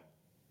era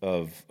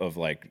of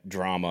like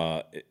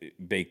drama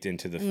baked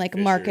into the and like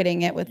Fisher.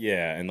 Marketing it with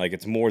and like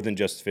it's more than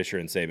just Fisher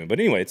and Saban. But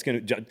anyway, it's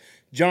gonna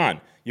John.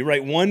 You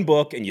write one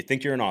book and you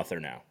think you're an author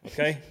now.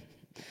 Okay,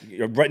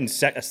 you're writing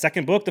a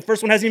second book. The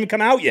first one hasn't even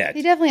come out yet.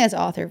 He definitely has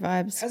author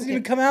vibes. Hasn't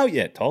even come out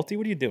yet. Talty,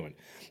 what are you doing?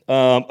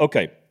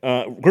 Okay,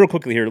 real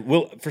quickly here.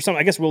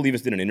 I guess Will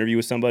Levis did an interview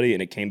with somebody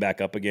and it came back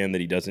up again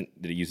that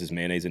he uses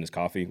mayonnaise in his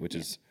coffee, which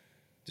is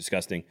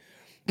disgusting.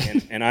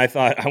 And I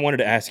thought I wanted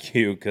to ask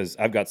you, because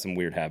I've got some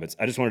weird habits.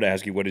 I just wanted to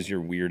ask you, what is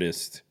your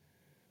weirdest,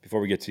 before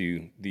we get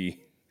to the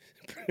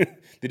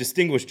the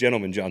distinguished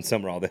gentleman, John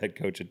Summerall, the head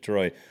coach at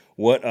Troy,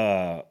 what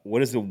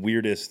is the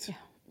weirdest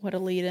what a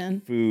lead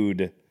in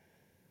food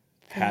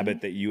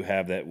habit that you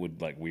have that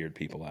would like weird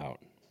people out?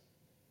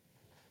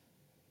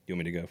 You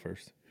want me to go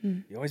first?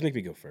 You always make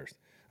me go first.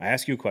 I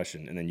ask you a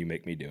question and then you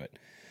make me do it.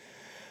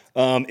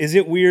 Is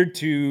it weird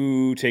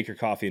to take your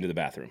coffee into the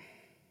bathroom?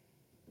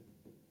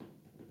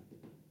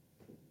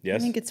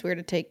 Yes? I think it's weird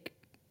to take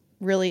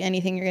really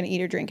anything you're going to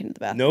eat or drink into the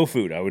bathroom. No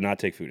food. I would not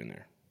take food in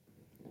there.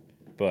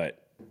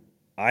 But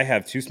I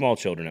have 2 small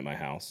children at my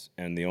house,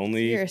 and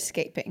you're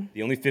escaping.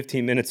 The only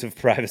 15 minutes of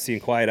privacy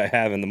and quiet I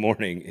have in the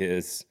morning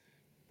is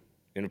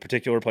in a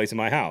particular place in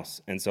my house.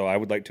 And so I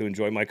would like to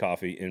enjoy my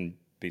coffee in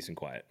peace and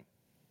quiet.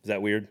 Is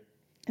that weird?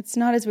 It's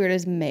not as weird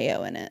as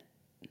mayo in it.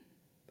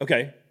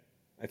 Okay.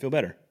 I feel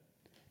better.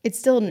 It's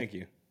still... Thank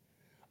you.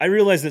 I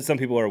realize that some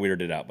people are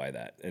weirded out by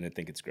that, and I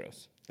think it's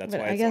gross. That's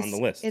why it's on the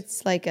list.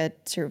 It's like a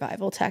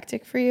survival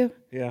tactic for you.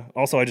 Yeah.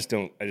 Also, I'm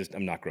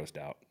not grossed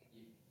out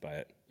by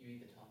it. You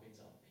eat the toppings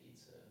off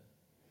pizza.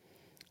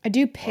 I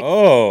do pick...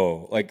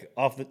 Oh, like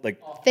off the... like.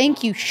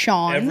 Thank you,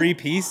 Sean. Every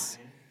piece?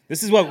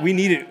 This is what we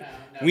needed.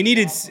 We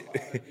needed... People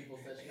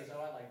said, she goes, oh,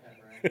 I like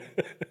pepperoni.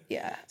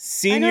 Yeah.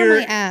 Senior I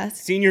normally ask.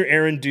 Senior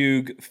Aaron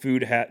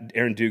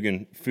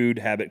Dugan food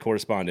habit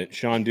correspondent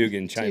Sean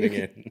Dugan chiming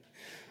in.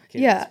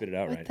 Can't Yeah. spit it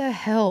out What right. the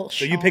hell,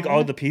 So you pick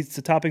all the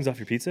pizza toppings off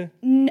your pizza?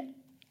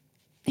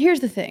 Here's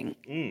the thing.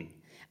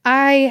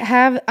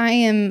 I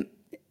am,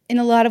 in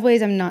a lot of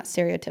ways, I'm not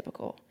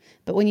stereotypical.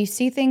 But when you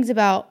see things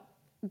about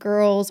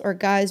girls or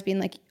guys being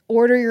like,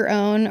 order your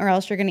own or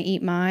else you're going to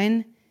eat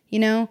mine, you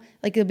know?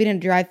 Like you'll be in a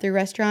drive-through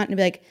restaurant and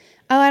be like,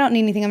 oh, I don't need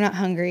anything. I'm not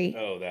hungry.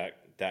 Oh,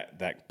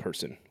 that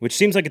person. Which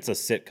seems like it's a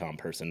sitcom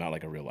person, not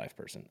like a real life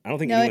person. I don't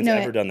think No, anyone's no,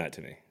 ever done that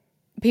to me.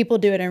 People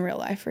do it in real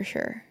life for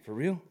sure. For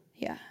real?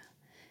 Yeah.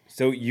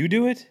 So you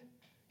do it?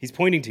 He's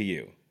pointing to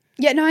you.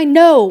 Yeah, no, I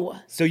know.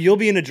 So you'll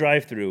be in a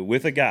drive-through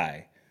with a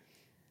guy,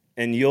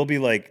 and you'll be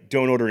like,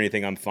 "Don't order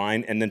anything, I'm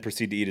fine," and then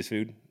proceed to eat his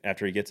food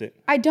after he gets it.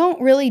 I don't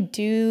really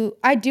do.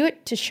 I do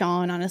it to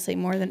Sean, honestly,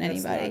 more than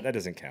anybody. That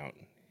doesn't count.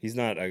 He's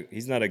not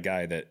a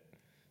guy that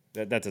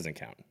doesn't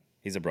count.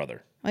 He's a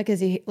brother. Like, cause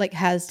he like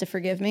has to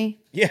forgive me.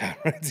 Yeah,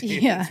 right.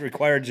 Yeah. It's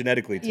required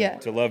genetically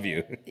to love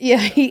you. Yeah,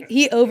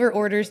 he over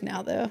orders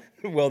now though.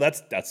 Well,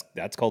 that's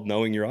called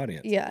knowing your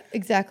audience. Yeah,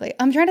 exactly.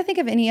 I'm trying to think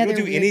of any You other.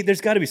 don't do weird- any. There's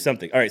got to be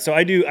something. All right, so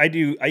I eat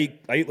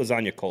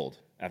lasagna cold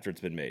after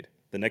it's been made.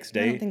 The next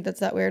I day, don't think that's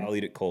that weird. I'll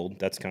eat it cold.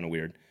 That's kind of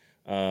weird.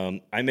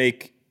 I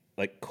make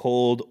like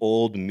cold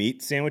old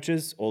meat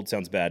sandwiches. Old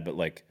sounds bad, but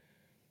like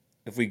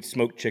if we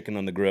smoke chicken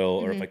on the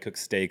grill or if I cook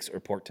steaks or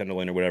pork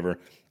tenderloin or whatever,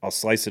 I'll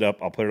slice it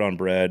up. I'll put it on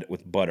bread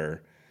with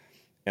butter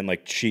and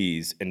like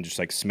cheese and just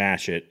like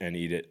smash it and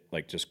eat it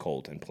like just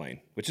cold and plain.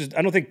 Which is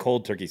I don't think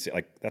cold turkey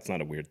like that's not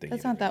a weird thing.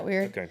 That's either. not that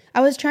weird. Okay.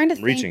 I was trying to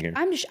think. reaching here.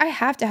 I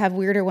have to have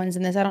weirder ones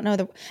in this. I don't know.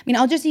 I mean,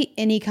 I'll just eat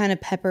any kind of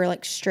pepper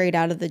like straight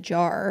out of the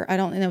jar. I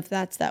don't know if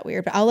that's that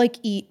weird, but I'll like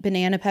eat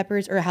banana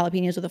peppers or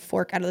jalapenos with a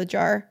fork out of the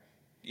jar.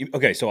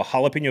 Okay, so a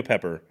jalapeno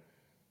pepper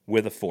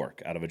with a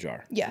fork out of a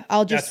jar. Yeah,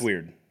 I'll just. That's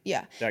weird.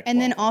 Yeah. That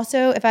And then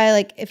also if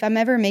I'm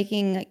ever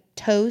making like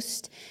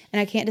toast and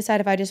I can't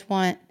decide if I just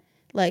want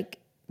like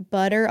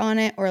butter on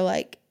it or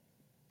like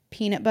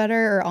peanut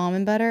butter or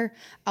almond butter,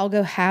 I'll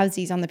go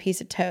halvesies on the piece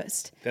of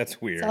toast.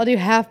 That's weird. So I'll do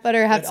half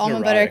butter, half That's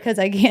almond butter neurotic. because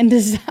I can't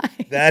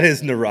decide. That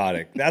is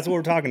neurotic. That's what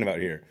we're talking about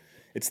here.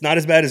 It's not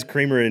as bad as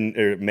creamer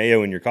or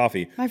mayo in your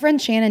coffee. My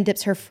friend Shannon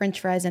dips her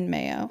French fries in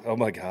mayo. Oh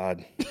my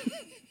God.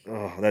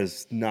 Oh, that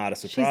is not a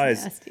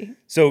surprise. nasty.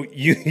 So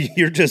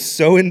you're just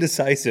so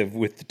indecisive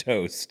with the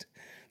toast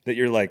that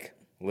you're like,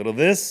 little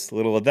this,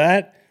 little of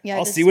that. Yeah,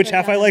 I'll just see which split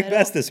half down I the like middle.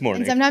 best this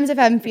morning. And sometimes if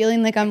I'm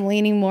feeling like I'm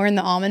leaning more in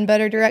the almond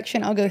butter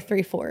direction, I'll go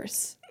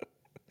 3/4.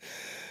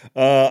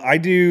 I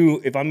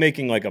do if I'm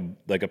making like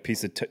a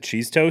piece of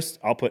cheese toast,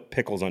 I'll put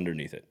pickles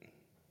underneath it.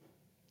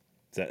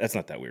 That's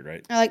not that weird,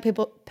 right? I like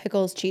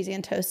pickles, cheesy,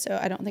 and toast, so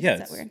I don't think Yeah,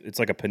 it's that weird. it's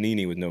like a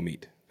panini with no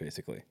meat,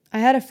 basically. I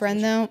had a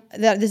friend though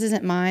that this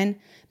isn't mine,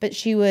 but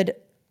she would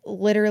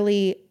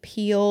literally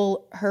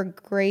peel her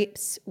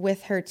grapes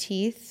with her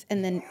teeth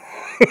and then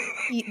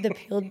eat the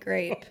peeled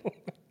grape.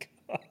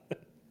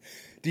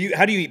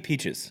 How do you eat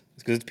peaches?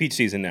 Because it's peach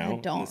season now. I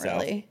in don't the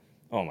South. really.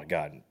 Oh my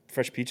God,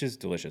 fresh peaches,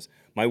 delicious.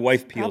 My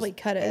wife peels. Probably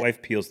cut it. My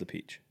wife peels the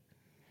peach.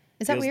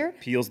 Is that Peels- weird?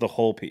 Peels the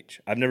whole peach.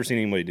 I've never seen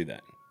anybody do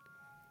that.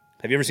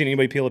 Have you ever seen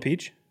anybody peel a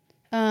peach?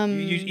 You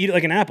eat it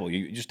like an apple.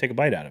 You just take a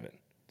bite out of it,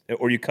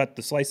 or you cut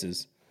the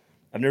slices.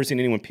 I've never seen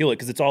anyone peel it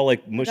because it's all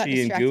like Got mushy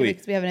and distracted gooey.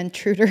 because we have an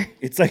intruder.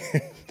 It's like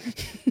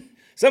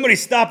somebody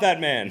stop that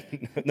man.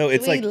 No,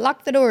 it's We like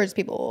lock the doors,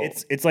 people.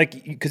 it's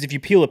like because if you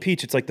peel a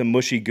peach, it's like the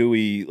mushy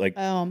gooey like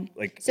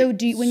So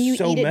it's when you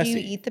so eat it, messy. do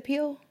you eat the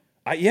peel?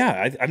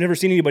 I've never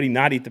seen anybody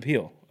not eat the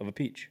peel of a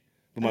peach.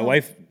 But my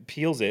wife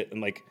peels it and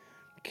like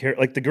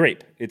the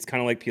grape. It's kind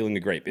of like peeling a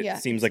grape. It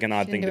seems like an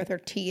odd She thing didn't do it to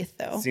with her teeth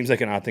though. seems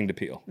like an odd thing to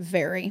peel.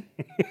 Very.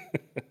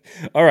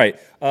 All right,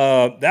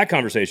 that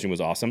conversation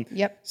was awesome.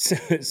 Yep.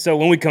 So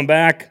when we come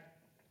back,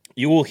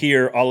 you will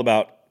hear all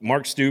about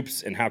Mark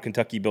Stoops and how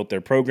Kentucky built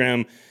their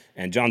program,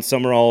 and John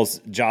Summerall's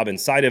job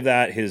inside of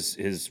that,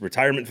 his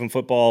retirement from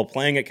football,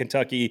 playing at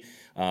Kentucky,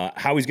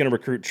 how he's going to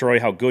recruit Troy,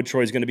 how good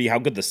Troy's going to be, how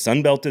good the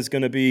Sun Belt is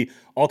going to be,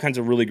 all kinds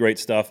of really great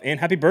stuff. And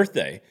happy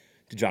birthday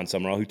to John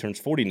Summerall, who turns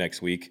 40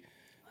 next week,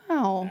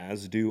 Wow.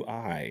 as do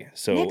I.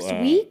 So Next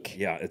week?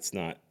 Yeah, it's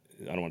not.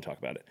 I don't want to talk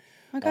about it.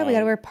 Oh my God, we got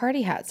to wear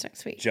party hats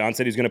next week. John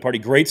said he was going to party.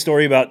 Great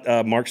story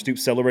about Mark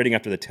Stoops celebrating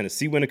after the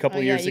Tennessee win a couple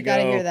of yeah, years you ago.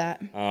 gotta hear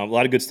that. A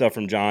lot of good stuff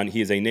from John.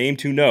 He is a name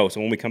to know.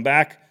 So when we come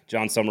back,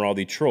 John Summerall,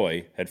 the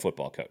Troy head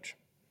football coach.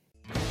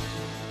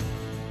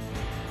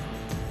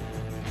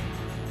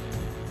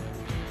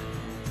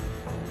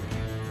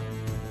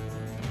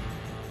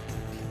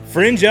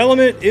 Fringe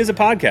Element is a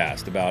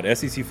podcast about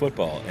SEC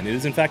football, and it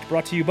is in fact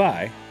brought to you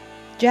by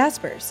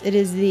Jaspers.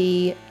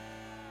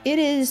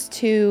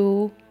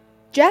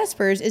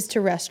 Jaspers is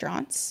to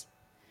restaurants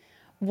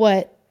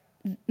what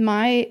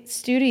my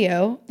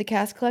studio, the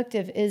Cast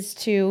Collective, is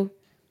to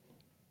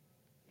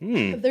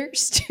other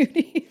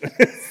studios.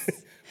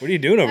 What are you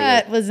doing over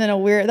there?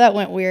 That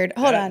went weird.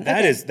 Hold on.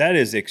 That Okay.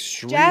 is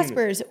extreme.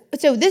 Jaspers.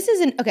 So this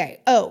isn't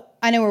okay. Oh,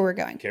 I know where we're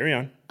going. Carry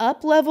on.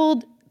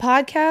 Up-leveled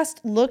podcast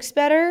looks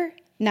better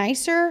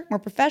nicer, more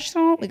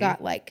professional. We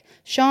got like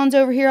Sean's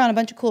over here on a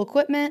bunch of cool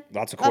equipment.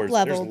 Lots of cords.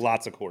 There's Up-leveled.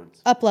 lots of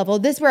cords.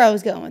 Up-leveled. This is where I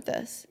was going with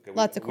this.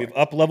 Lots of cords. We've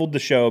up-leveled the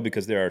show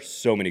because there are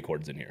so many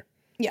cords in here.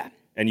 Yeah.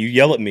 And you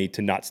yell at me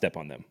to not step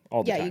on them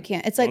all the time. Yeah, you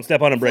can't. It's like don't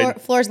step on them, Braden.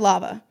 floor's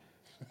lava.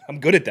 I'm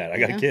good at that. I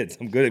got kids.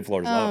 I'm good at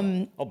floor's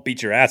lava. I'll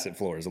beat your ass at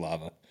floor's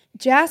lava.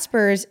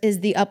 Jasper's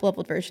is the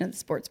up-leveled version of the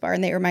sports bar,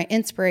 and they were my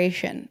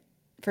inspiration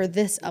for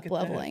this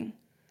up-leveling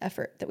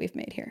effort that we've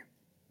made here.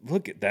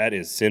 Look at that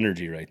is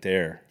synergy right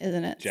there,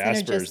 isn't it?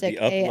 Jasper's the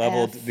Synergistic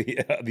up-leveled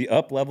AF. the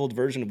up-leveled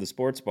version of the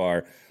sports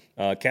bar.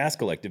 Cast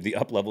Collective, the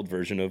up-leveled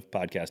version of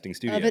podcasting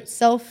studios Of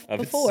itself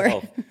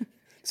before.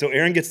 So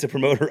Erin gets to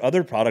promote her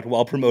other product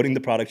while promoting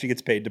the product she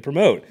gets paid to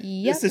promote.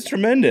 Yep. This is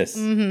tremendous.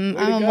 I'm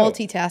a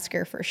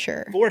multitasker for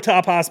sure. Four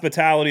Top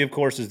Hospitality, of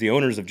course, is the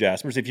owners of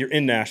Jasper's. If you're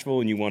in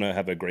Nashville and you want to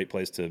have a great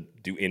place to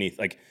do anything,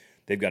 like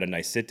they've got a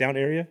nice sit-down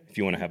area. If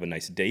you want to have a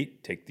nice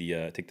date, take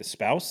the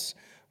spouse.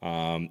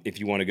 If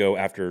you want to go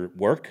after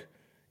work,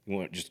 you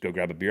want to just go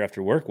grab a beer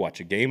after work, watch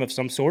a game of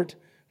some sort,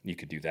 you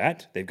could do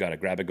that. They've got a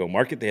grab-and-go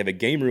market. They have a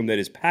game room that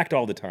is packed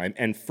all the time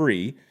and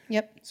free.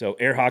 Yep. So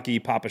air hockey,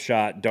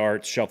 pop-a-shot,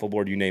 darts,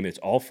 shuffleboard, you name it, it's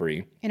all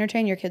free.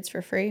 Entertain your kids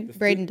for free.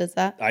 Braden does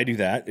that. I do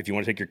that. If you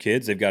want to take your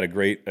kids, they've got a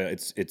great.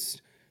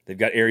 They've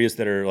got areas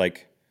that are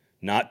like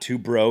not too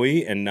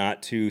broy and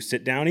not too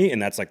sit-downy,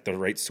 and that's like the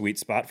right sweet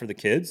spot for the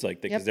kids,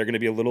 like because they're going to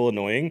be a little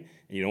annoying,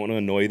 and you don't want to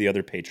annoy the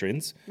other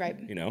patrons. Right.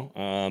 You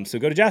know. So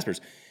go to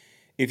Jasper's.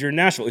 If you're in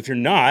Nashville, if you're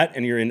not,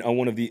 and you're in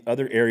one of the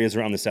other areas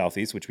around the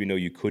Southeast, which we know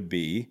you could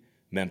be,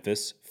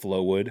 Memphis,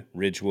 Flowood,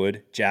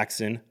 Ridgewood,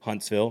 Jackson,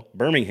 Huntsville,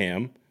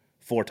 Birmingham,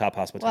 Four Top A lot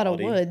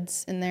Hospitality. of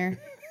woods in there.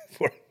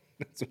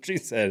 That's what she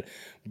said.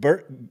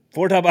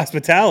 Four Top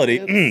Hospitality,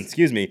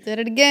 excuse me, Did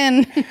it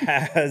again.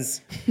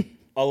 has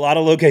a lot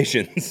of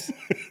locations.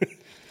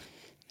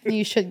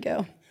 You should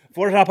go.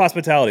 Four Top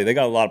Hospitality, they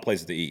got a lot of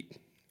places to eat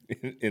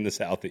in the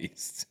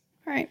Southeast.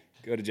 All right.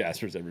 Go to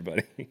Jasper's,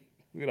 everybody.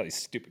 Look at all these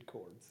stupid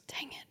cords.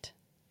 Dang it.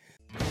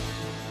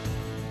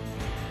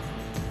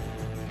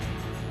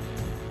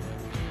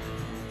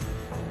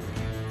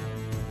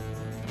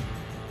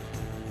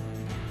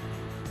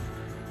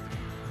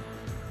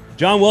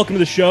 John, welcome to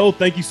the show.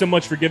 Thank you so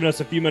much for giving us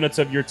a few minutes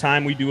of your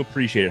time. We do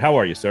appreciate it. How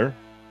are you, sir?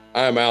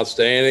 I'm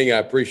outstanding. I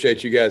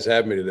appreciate you guys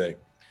having me today.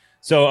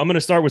 So I'm going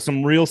to start with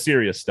some real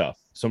serious stuff,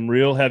 some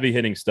real heavy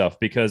hitting stuff,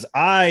 because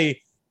I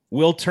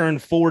will turn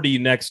 40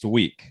 next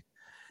week.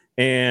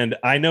 And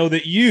I know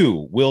that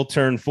you will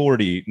turn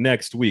 40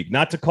 next week.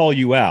 Not to call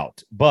you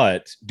out,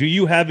 but do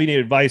you have any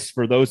advice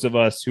for those of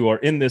us who are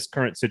in this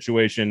current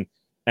situation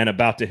and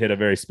about to hit a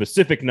very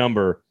specific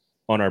number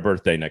on our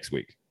birthday next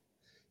week?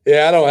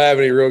 Yeah, I don't have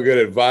any real good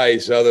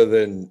advice other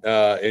than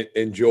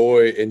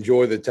enjoy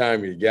the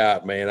time you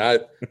got, man.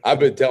 I've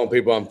been telling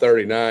people I'm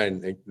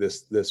 39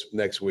 this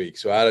next week,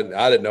 so I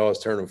didn't know I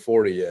was turning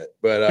 40 yet.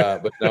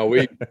 But no,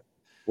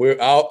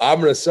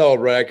 I'm going to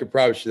celebrate. I can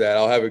promise you that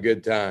I'll have a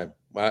good time.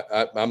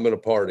 I'm going to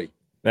party.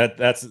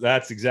 That's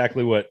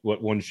exactly what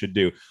one should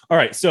do. All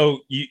right, so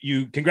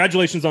you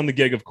congratulations on the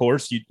gig. Of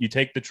course, you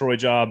take the Troy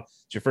job.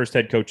 It's your first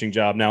head coaching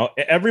job. Now,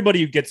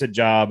 everybody who gets a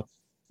job,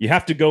 you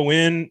have to go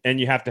in and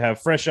you have to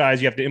have fresh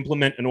eyes. You have to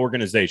implement an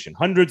organization,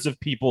 hundreds of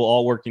people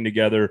all working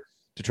together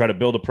to try to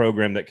build a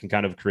program that can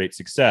kind of create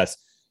success.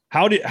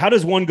 How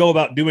does one go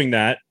about doing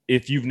that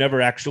if you've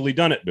never actually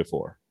done it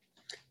before?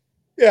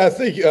 Yeah, I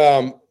think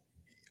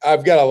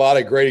I've got a lot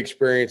of great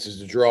experiences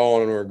to draw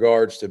on in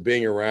regards to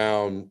being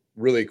around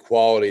really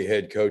quality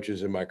head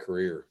coaches in my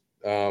career.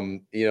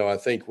 I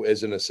think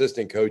as an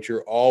assistant coach,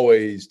 you're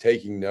always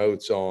taking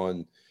notes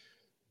on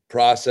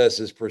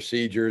processes,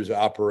 procedures,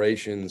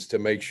 operations to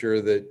make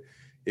sure that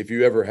if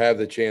you ever have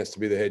the chance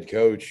to be the head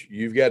coach,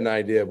 you've got an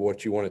idea of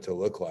what you want it to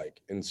look like.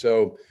 And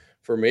so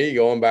for me,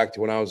 going back to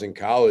when I was in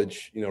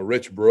college,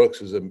 Rich Brooks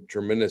was a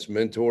tremendous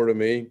mentor to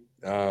me.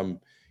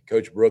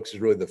 Coach Brooks is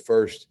really the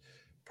first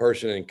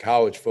person in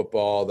college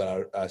football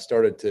that I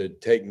started to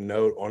take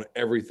note on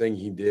everything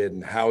he did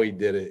and how he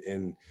did it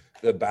and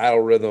the battle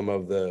rhythm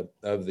of the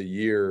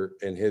year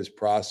and his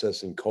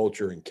process and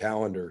culture and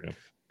calendar. Yeah.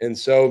 And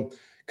so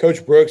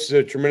Coach Brooks has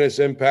a tremendous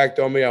impact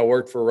on me. I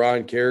worked for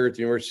Ron Carrier at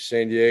the University of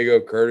San Diego,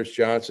 Curtis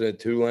Johnson at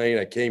Tulane.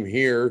 I came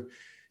here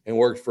and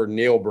worked for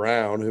Neil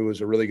Brown, who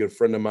was a really good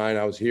friend of mine.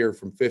 I was here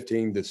from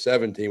 15 to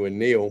 17 with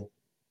Neil.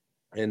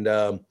 And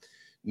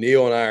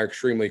Neil and I are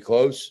extremely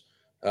close.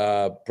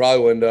 Probably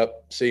will end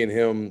up seeing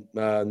him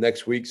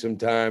next week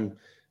sometime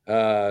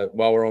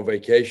while we're on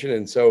vacation.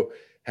 And so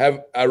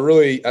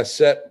I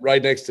sat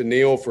right next to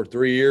Neil for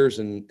 3 years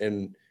and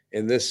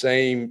in this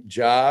same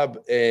job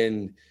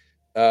and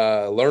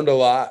learned a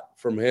lot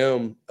from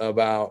him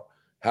about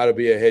how to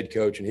be a head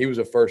coach. And he was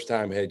a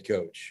first-time head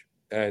coach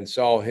and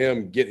saw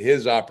him get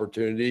his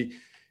opportunity.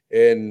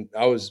 And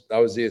I was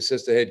the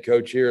assistant head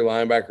coach here,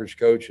 linebackers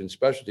coach, and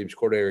special teams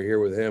coordinator here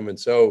with him. And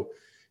so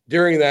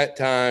during that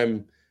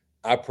time,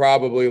 I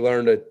probably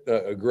learned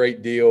a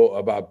great deal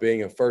about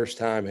being a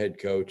first-time head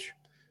coach.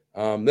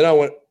 Then I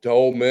went to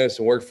Ole Miss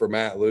and worked for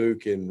Matt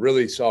Luke and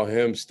really saw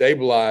him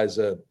stabilize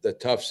the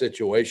tough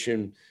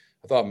situation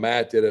I thought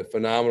Matt did a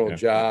phenomenal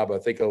job. I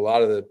think a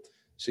lot of the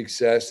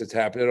success that's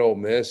happened at Ole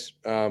Miss,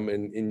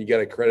 and you got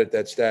to credit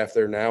that staff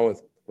there now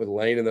with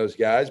Lane and those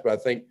guys. But I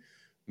think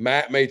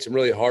Matt made some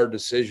really hard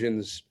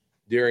decisions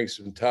during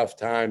some tough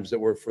times that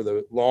were for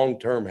the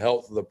long-term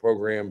health of the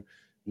program,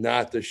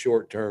 not the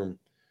short-term.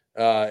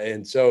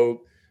 And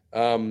so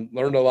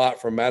learned a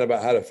lot from Matt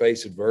about how to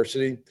face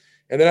adversity.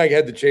 And then I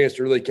had the chance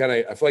to really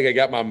I feel like I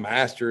got my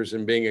master's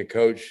in being a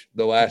coach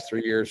the last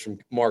 3 years from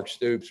Mark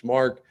Stoops.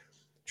 Mark,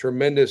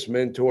 tremendous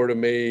mentor to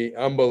me,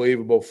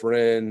 unbelievable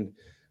friend,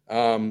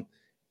 and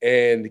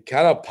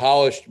kind of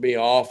polished me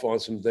off on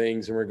some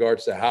things in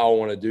regards to how I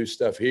want to do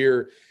stuff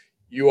here.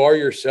 You are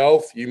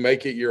yourself. You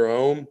make it your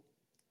own.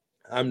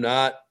 I'm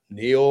not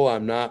Neil.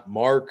 I'm not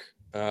Mark.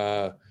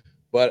 But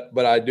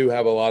I do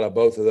have a lot of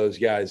both of those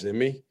guys in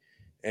me,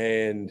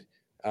 and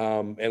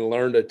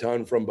learned a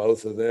ton from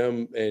both of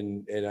them.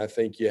 And I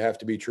think you have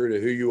to be true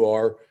to who you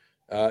are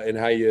and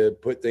how you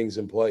put things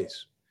in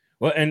place.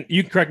 Well, and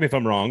you correct me if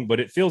I'm wrong, but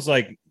it feels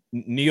like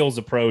Neil's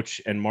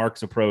approach and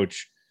Mark's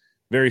approach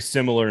very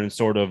similar in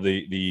sort of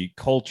the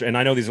culture. And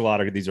I know these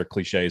are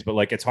cliches, but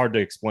like it's hard to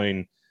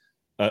explain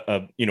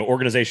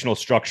organizational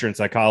structure and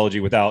psychology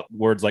without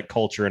words like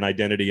culture and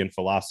identity and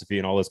philosophy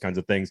and all those kinds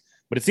of things.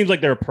 But it seems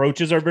like their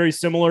approaches are very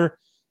similar.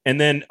 And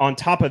then on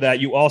top of that,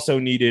 you also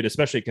needed,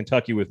 especially at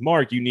Kentucky with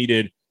Mark, you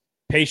needed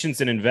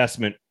patience and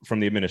investment from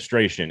the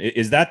administration.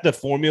 Is that the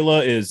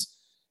formula?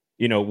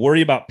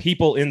 Worry about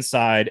people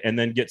inside and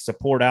then get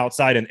support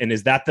outside. And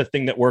is that the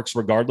thing that works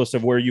regardless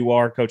of where you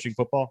are coaching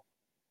football?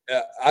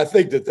 I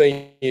think the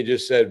thing you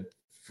just said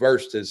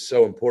first is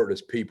so important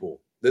is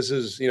people. This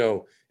is,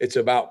 it's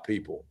about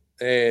people.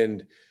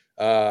 And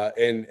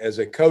as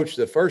a coach,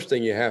 the first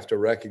thing you have to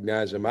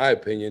recognize, in my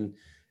opinion,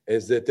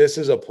 is that this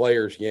is a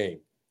player's game.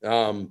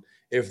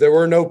 If there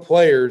were no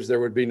players, there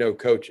would be no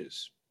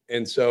coaches.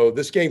 And so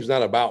this game's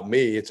not about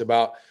me. It's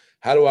about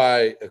how do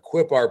I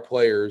equip our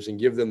players and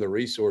give them the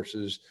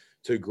resources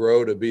to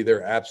grow to be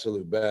their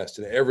absolute best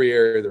in every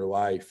area of their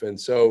life. And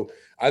so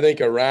I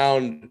think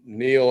around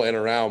Neil and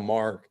around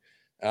Mark,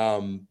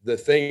 the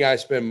thing I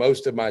spend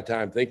most of my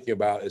time thinking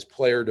about is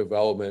player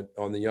development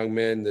on the young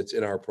men that's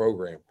in our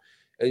program.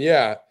 And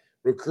yeah,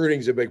 recruiting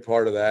is a big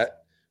part of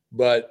that,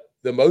 but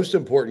the most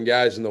important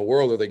guys in the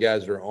world are the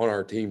guys that are on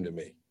our team to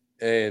me.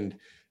 And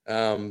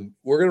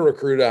we're going to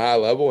recruit at a high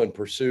level and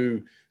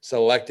pursue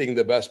selecting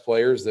the best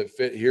players that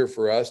fit here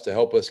for us to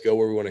help us go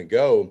where we want to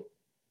go.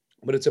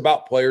 But it's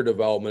about player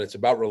development. It's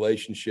about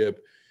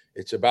relationship.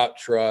 It's about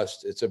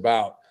trust. It's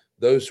about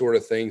those sort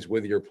of things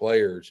with your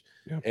players.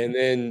 Yeah. And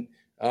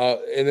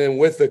then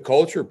with the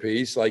culture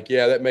piece,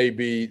 that may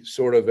be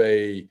sort of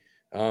a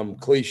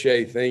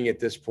cliche thing at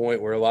this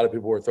point where a lot of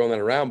people are throwing that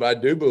around, but I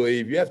do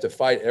believe you have to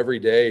fight every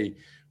day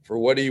for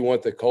what do you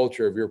want the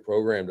culture of your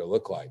program to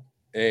look like.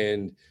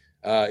 And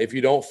if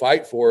you don't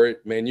fight for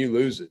it, man, you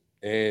lose it.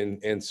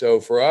 And so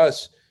for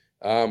us,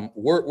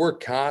 we're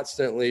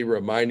constantly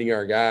reminding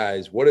our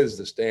guys, what is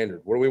the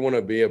standard? What do we want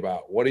to be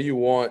about? What do you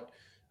want?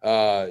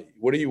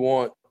 What do you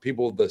want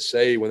people to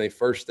say when they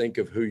first think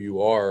of who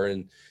you are?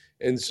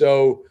 And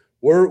so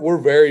we're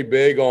very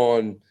big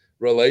on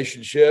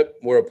relationship.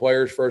 We're a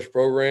players first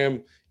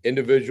program.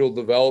 Individual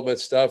development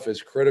stuff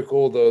is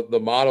critical. The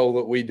model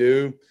that we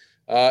do.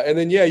 And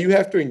then, you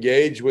have to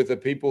engage with the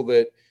people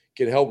that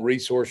can help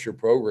resource your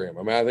program.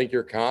 I mean, I think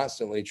you're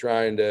constantly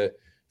trying to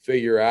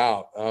figure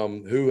out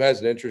who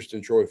has an interest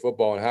in Troy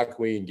football and how can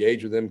we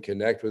engage with them,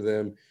 connect with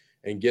them,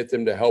 and get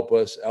them to help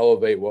us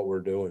elevate what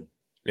we're doing.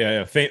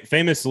 Yeah.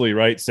 Famously,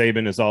 right?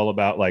 Saban is all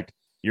about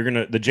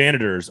the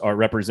janitors are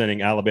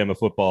representing Alabama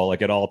football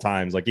at all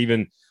times,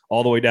 even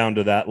all the way down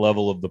to that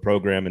level of the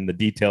program and the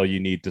detail you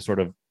need to sort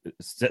of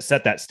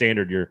set that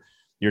standard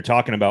you're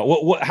talking about.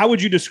 How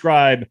would you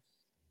describe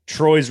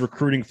Troy's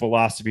recruiting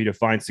philosophy to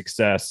find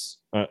success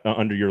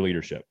under your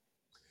leadership?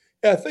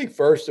 Yeah, I think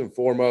first and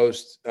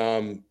foremost,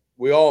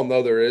 we all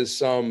know there is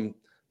some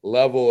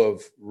level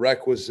of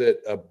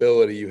requisite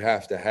ability you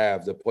have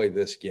to play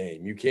this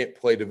game. You can't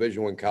play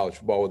Division I college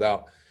football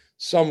without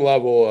some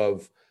level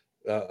of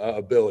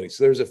ability.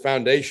 So there's a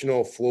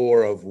foundational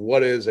floor of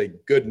what is a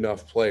good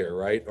enough player,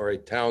 right? Or a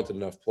talented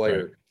enough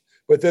player. Right.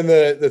 But then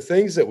the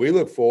things that we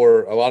look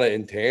for, a lot of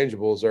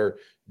intangibles are,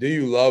 do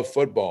you love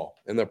football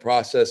in the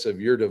process of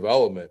your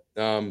development?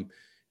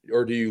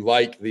 Or do you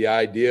like the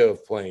idea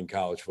of playing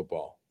college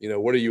football?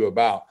 What are you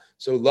about?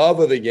 So love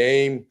of the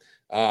game.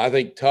 I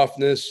think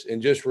toughness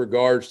in just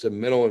regards to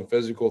mental and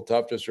physical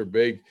toughness are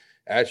big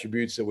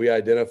attributes that we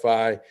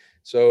identify.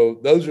 So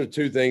those are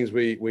two things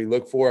we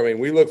look for. I mean,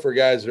 we look for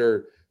guys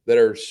that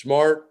are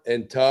smart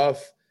and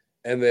tough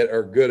and that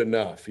are good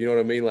enough. You know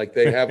what I mean?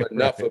 They have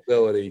enough right.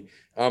 ability.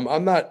 We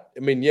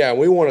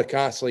want to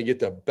constantly get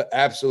the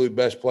absolute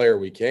best player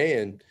we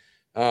can.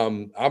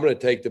 I'm going to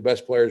take the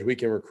best players we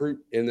can recruit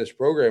in this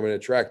program and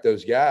attract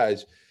those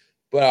guys.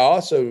 But I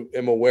also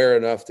am aware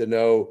enough to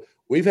know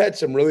we've had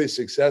some really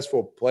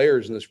successful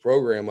players in this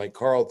program, like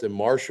Carlton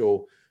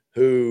Marshall,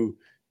 who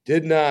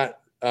did not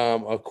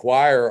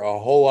acquire a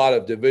whole lot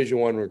of Division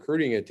I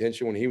recruiting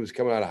attention when he was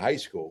coming out of high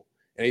school.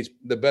 and he's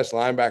the best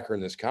linebacker in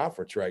this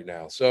conference right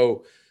now.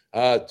 So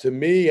to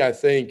me, I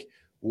think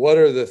what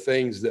are the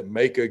things that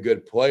make a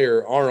good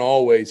player aren't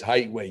always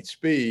height, weight,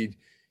 speed.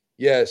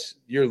 Yes,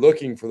 you're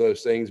looking for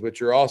those things, but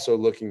you're also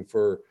looking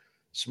for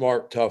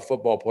smart, tough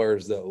football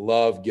players that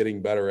love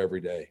getting better every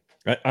day.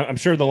 I'm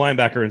sure the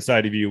linebacker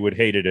inside of you would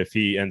hate it if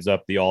he ends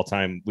up the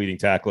all-time leading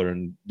tackler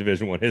in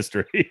Division I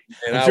history.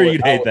 And I'm sure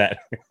you'd hate that.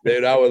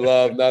 Dude, I would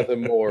love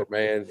nothing more,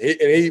 man.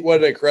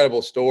 What an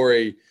incredible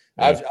story.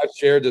 Yeah. I've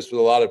shared this with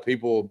a lot of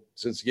people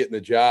since getting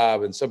the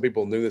job, and some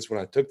people knew this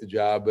when I took the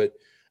job, but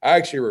I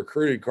actually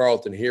recruited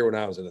Carlton here when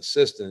I was an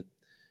assistant.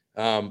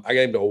 I got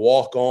him to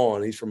walk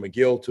on. He's from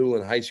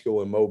McGill-Tulane High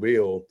School in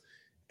Mobile,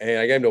 and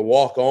I got him to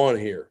walk on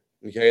here.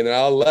 Okay, and then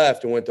I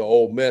left and went to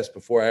Ole Miss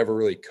before I ever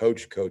really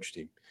coached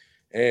him.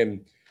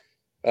 And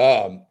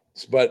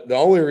but the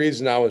only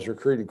reason I was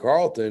recruiting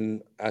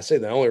Carlton, I say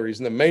the only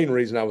reason, the main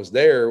reason I was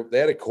there, they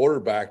had a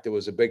quarterback that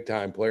was a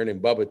big-time player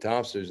named Bubba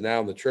Thompson, who's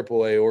now in the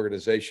AAA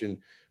organization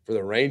for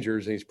the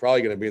Rangers, and he's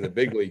probably going to be in the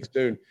big league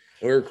soon. And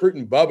we were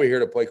recruiting Bubba here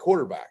to play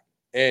quarterback.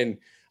 And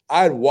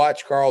I'd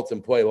watched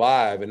Carlton play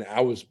live, and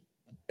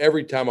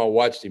every time I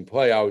watched him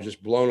play, I was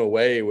just blown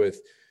away with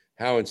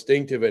how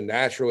instinctive and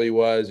natural he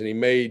was, and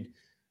he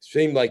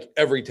seemed like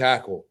every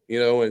tackle,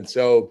 and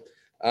so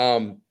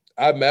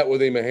I met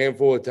with him a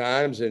handful of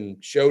times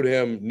and showed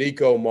him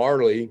Nico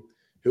Marley,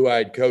 who I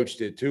had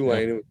coached at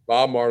Tulane, who was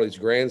Bob Marley's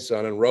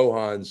grandson and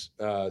Rohan's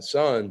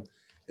son.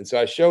 And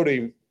so I showed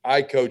him,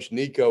 I coached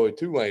Nico at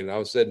Tulane. And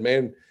I said,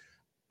 man,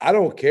 I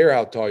don't care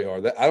how tall you are.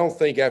 I don't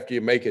think after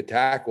you make a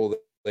tackle,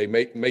 they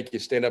make you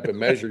stand up and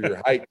measure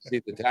your height to see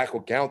if the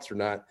tackle counts or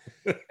not.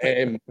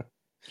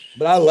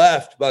 But I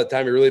left by the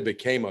time he really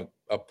became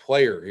a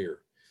player here.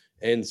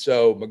 And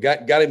so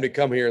got him to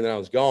come here, and then I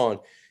was gone.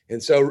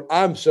 And so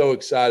I'm so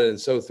excited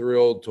and so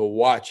thrilled to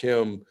watch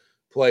him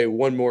play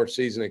one more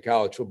season of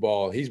college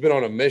football. He's been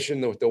on a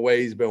mission with the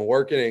way he's been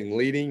working and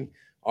leading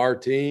our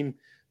team.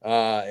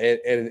 And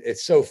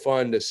it's so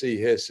fun to see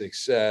his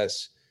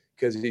success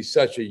because he's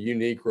such a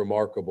unique,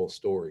 remarkable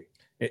story.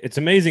 It's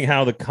amazing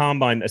how the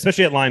combine,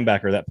 especially at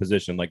linebacker, that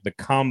position, like the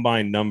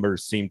combine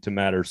numbers seem to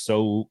matter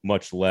so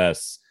much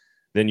less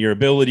than your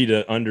ability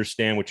to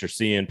understand what you're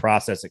seeing,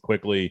 process it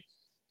quickly,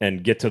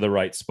 and get to the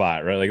right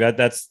spot, right? Like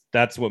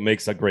that's what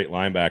makes a great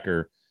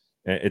linebacker.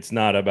 It's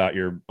not about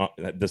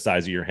the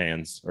size of your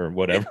hands or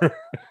whatever.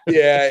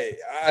 Yeah,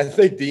 I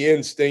think the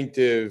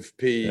instinctive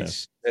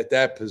piece at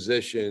that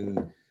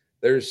position,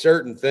 there's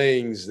certain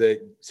things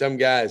that some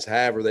guys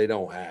have or they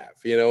don't have.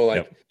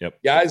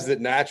 Guys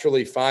that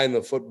naturally find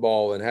the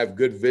football and have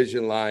good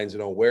vision lines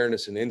and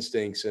awareness and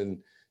instincts and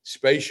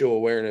spatial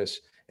awareness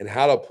and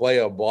how to play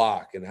a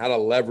block and how to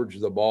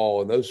leverage the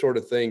ball and those sort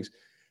of things.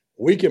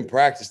 We can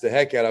practice the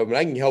heck out of them, and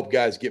I can help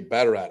guys get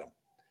better at them.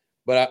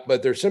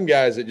 But there's some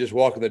guys that just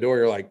walk in the door,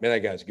 you're like, man, that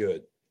guy's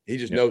good. He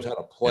just knows how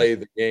to play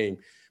the game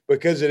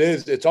because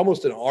it's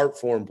almost an art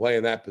form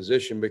playing that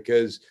position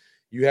because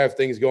you have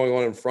things going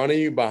on in front of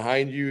you,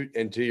 behind you,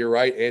 and to your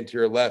right and to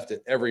your left at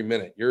every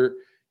minute.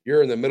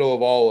 You're in the middle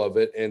of all of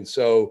it. And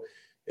so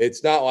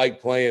it's not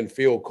like playing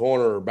field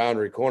corner or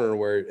boundary corner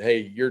where,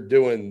 hey, you're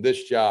doing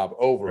this job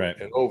over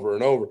and over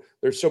and over.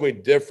 There's so many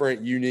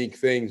different unique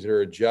things that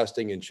are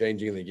adjusting and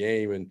changing the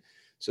game. And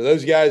so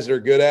those guys that are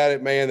good at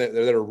it, man, that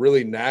are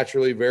really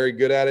naturally very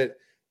good at it,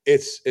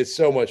 it's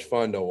so much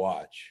fun to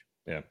watch.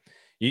 Yeah.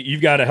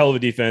 You've got a hell of a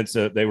defense.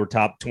 They were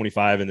top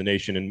 25 in the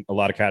nation in a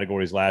lot of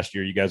categories last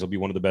year. You guys will be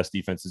one of the best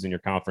defenses in your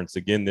conference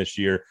again this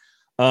year.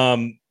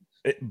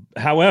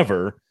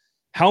 However,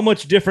 how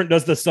much different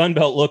does the Sun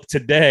Belt look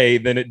today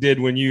than it did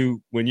when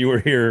you were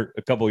here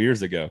a couple of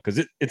years ago? Because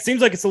it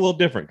seems like it's a little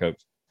different,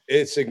 Coach.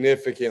 It's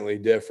significantly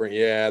different.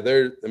 Yeah,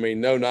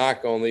 no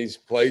knock on these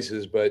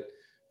places, but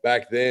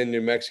back then,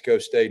 New Mexico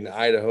State and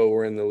Idaho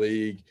were in the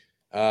league.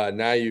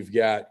 Now you've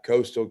got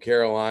Coastal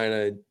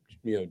Carolina,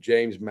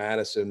 James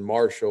Madison,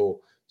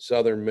 Marshall,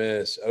 Southern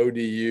Miss,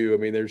 ODU.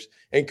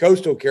 And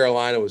Coastal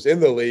Carolina was in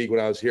the league when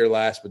I was here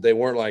last, but they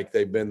weren't like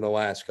they've been the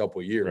last couple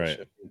of years.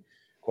 Right.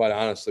 Quite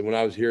honestly, when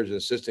I was here as an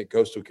assistant,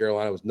 Coastal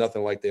Carolina was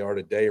nothing like they are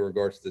today in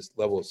regards to this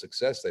level of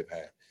success they've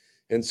had.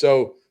 And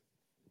so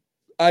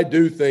I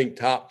do think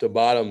top to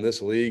bottom,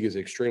 this league is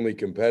extremely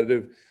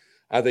competitive.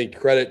 I think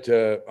credit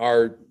to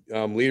our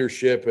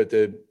leadership at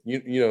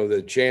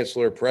the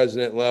chancellor,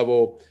 president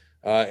level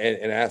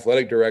and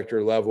athletic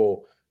director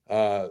level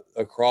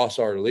across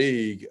our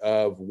league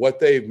of what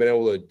they've been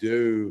able to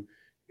do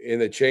in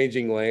the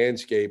changing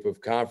landscape of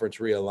conference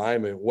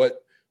realignment.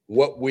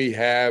 What we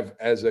have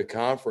as a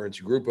conference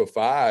group of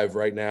five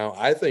right now,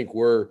 I think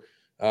we're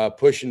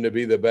pushing to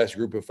be the best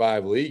group of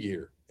five league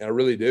here. And I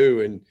really do.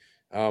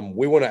 And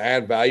we want to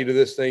add value to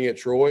this thing at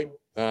Troy.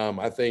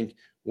 I think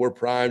we're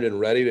primed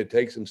and ready to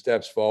take some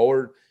steps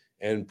forward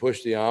and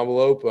push the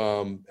envelope. I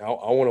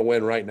want to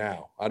win right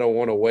now. I don't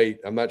want to wait.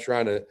 I'm not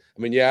trying to,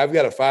 I've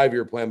got a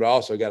 5-year plan, but I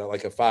also got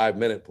like a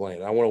 5-minute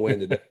plan. I want to win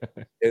today.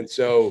 And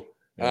so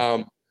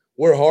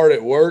we're hard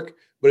at work,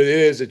 but it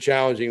is a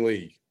challenging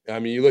league.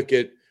 You look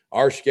at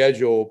our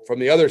schedule from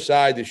the other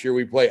side this year,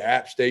 we play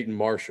App State and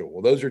Marshall.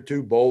 Well, those are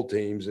two bowl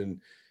teams,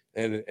 and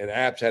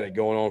App's had it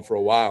going on for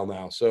a while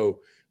now. So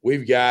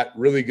we've got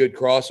really good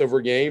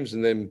crossover games,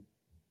 and then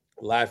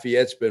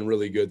Lafayette's been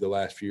really good the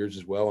last few years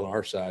as well on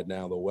our side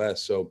now, the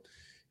West. So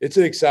it's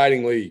an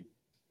exciting league.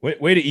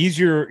 Way to ease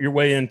your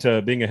way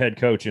into being a head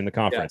coach in the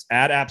conference.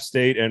 At App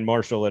State and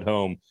Marshall at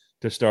home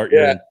to start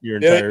your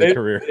entire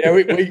career. Yeah,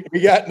 we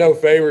got no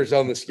favors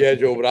on the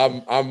schedule,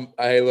 but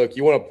hey, look,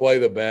 you want to play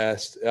the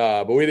best,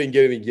 but we didn't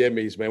get any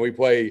gimmies, man. We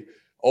play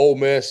Ole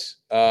Miss,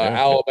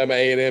 Alabama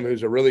A&M,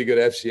 who's a really good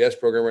FCS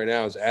program right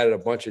now, has added a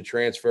bunch of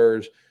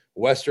transfers.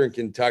 Western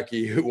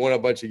Kentucky, who won a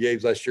bunch of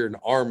games last year in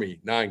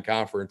Army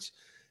non-conference.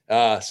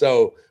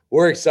 So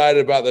we're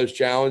excited about those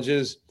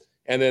challenges.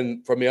 And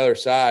then from the other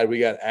side, we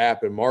got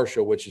App and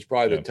Marshall, which is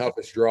probably the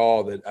toughest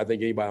draw that I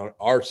think anybody on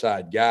our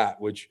side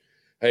got, which,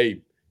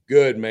 hey,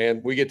 good,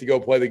 man. We get to go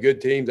play the good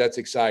teams. That's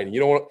exciting.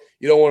 You want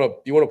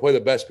to play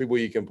the best people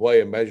you can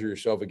play and measure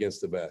yourself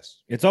against the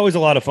best. It's always a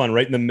lot of fun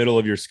right in the middle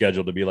of your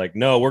schedule to be like,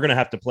 no, we're going to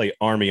have to play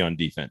Army on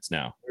defense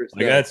now.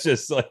 That's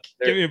just like,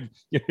 give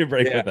me a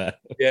break with that.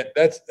 Yeah.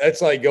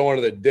 That's like going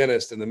to the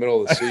dentist in the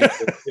middle of the season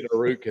to get a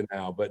root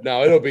canal, but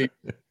no, it'll be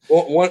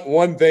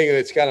one thing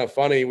that's kind of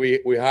funny.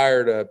 We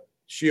hired a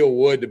Sheil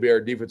Wood to be our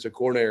defensive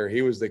coordinator.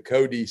 He was the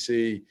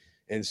co-DC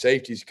and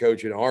safeties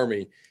coach in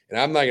Army. And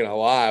I'm not going to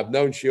lie, I've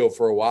known Sheil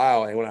for a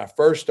while. And when I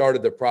first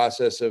started the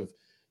process of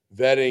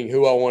vetting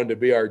who I wanted to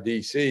be our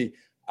DC,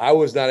 I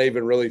was not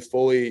even really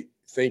fully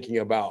thinking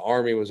about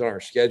Army was on our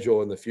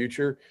schedule in the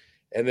future.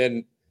 And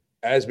then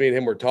as me and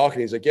him were talking,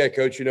 he's like, yeah,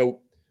 coach,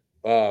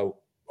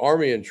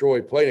 Army and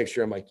Troy play next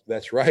year. I'm like,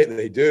 that's right,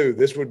 they do.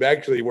 This would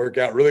actually work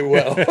out really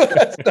well.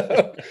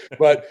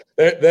 But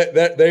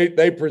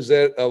they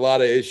present a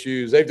lot of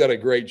issues. They've done a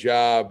great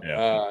job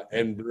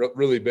and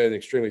really been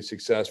extremely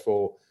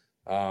successful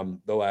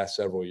the last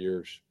several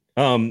years.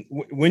 I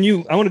want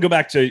to go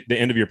back to the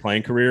end of your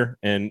playing career.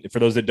 And for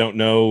those that don't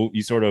know,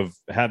 you sort of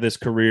have this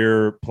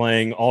career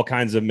playing all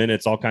kinds of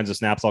minutes, all kinds of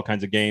snaps, all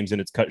kinds of games, and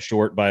it's cut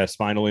short by a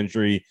spinal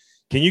injury.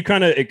 Can you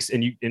kind of,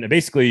 and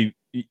basically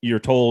you're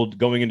told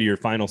going into your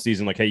final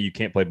season, like, hey, you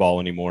can't play ball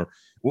anymore.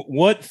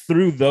 What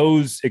through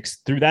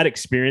that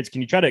experience,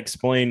 can you try to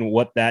explain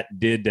what that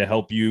did to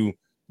help you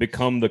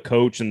become the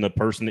coach and the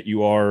person that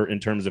you are in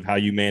terms of how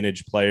you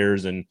manage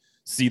players and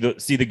see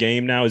the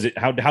game now? Is it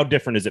how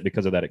different is it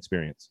because of that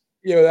experience?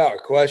 Yeah, without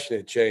question,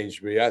 it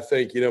changed me. I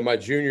think, my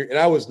junior, and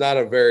I was not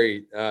a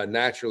very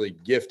naturally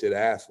gifted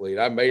athlete.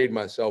 I made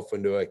myself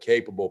into a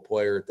capable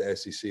player at the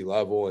SEC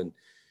level. And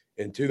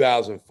in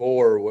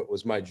 2004, what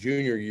was my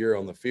junior year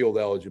on the field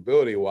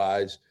eligibility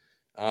wise,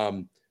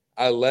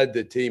 I led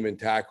the team in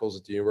tackles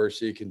at the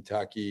University of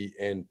Kentucky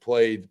and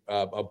played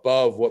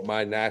above what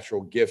my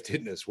natural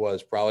giftedness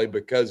was, probably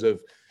because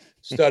of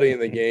studying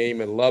the game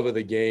and love of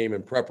the game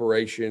and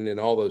preparation and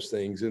all those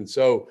things. And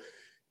so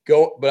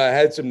but I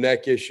had some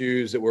neck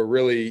issues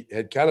that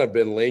had kind of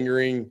been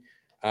lingering.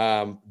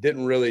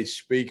 Didn't really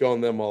speak on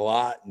them a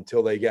lot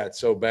until they got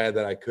so bad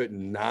that I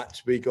couldn't not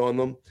speak on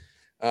them.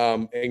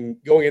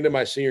 And going into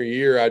my senior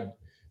year, I'd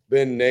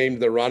been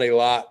named the Ronnie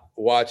Lott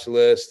watch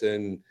list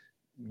and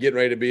getting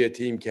ready to be a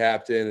team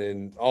captain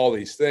and all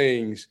these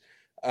things,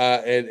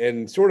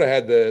 and sort of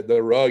had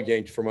the rug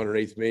yanked from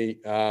underneath me,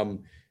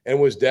 and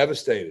was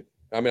devastated.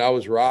 I mean, I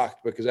was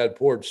rocked because I'd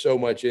poured so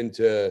much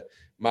into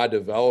my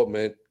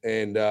development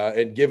and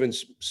given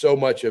so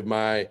much of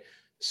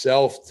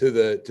myself to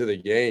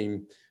the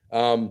game.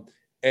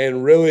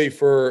 And really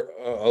for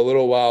a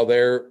little while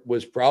there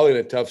was probably in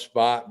a tough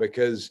spot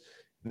because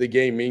the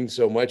game means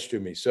so much to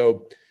me.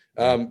 So,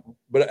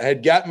 but I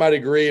had got my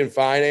degree in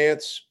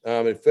finance,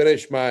 and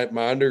finished my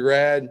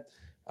undergrad.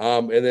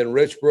 And then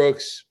Rich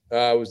Brooks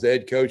was the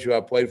head coach who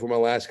I played for my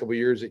last couple of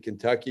years at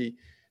Kentucky.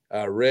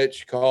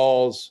 Rich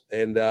calls,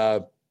 and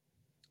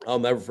I'll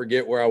never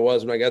forget where I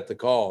was when I got the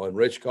call. And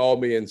Rich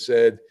called me and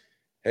said,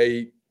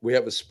 hey, we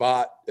have a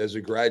spot as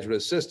a graduate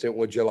assistant.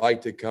 Would you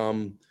like to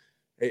come?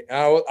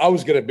 I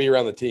was going to be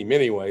around the team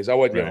anyways. I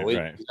wasn't going to leave.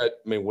 Right. I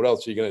mean, what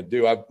else are you going to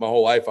do? My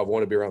whole life I've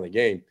wanted to be around the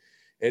game.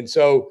 And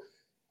so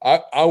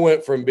I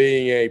went from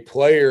being a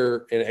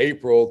player in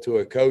April to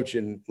a coach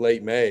in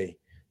late May,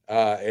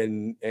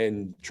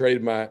 and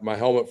traded my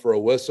helmet for a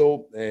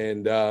whistle.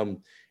 And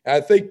I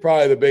think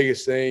probably the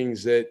biggest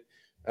things that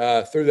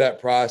through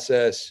that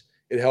process,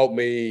 it helped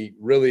me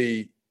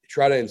really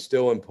try to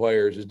instill in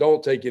players is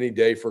don't take any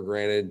day for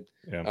granted.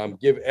 Yeah.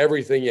 Give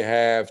everything you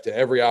have to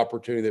every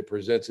opportunity that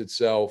presents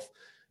itself,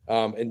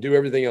 and do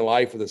everything in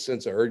life with a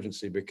sense of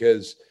urgency,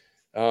 because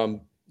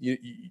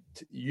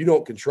you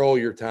don't control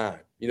your time.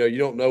 You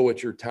don't know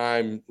what your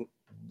time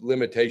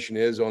limitation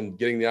is on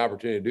getting the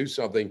opportunity to do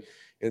something.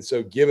 And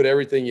so give it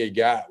everything you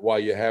got while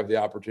you have the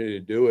opportunity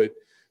to do it,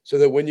 so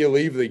that when you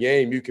leave the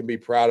game, you can be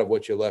proud of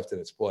what you left in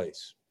its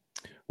place.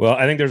 Well,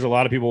 I think there's a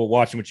lot of people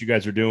watching what you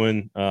guys are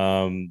doing.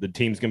 The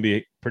team's going to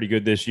be pretty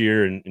good this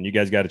year, and you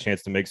guys got a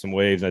chance to make some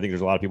waves. I think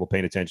there's a lot of people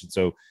paying attention.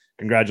 So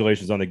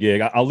congratulations on the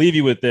gig. I'll leave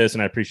you with this,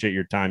 and I appreciate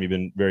your time. You've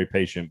been very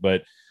patient.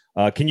 But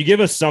Can you give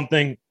us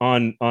something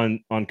on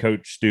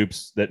Coach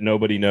Stoops that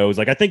nobody knows?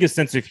 Like, I think his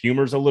sense of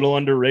humor is a little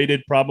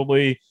underrated,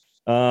 probably.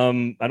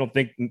 I don't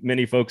think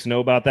many folks know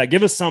about that.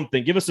 Give us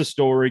something. Give us a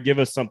story. Give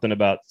us something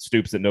about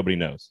Stoops that nobody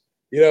knows.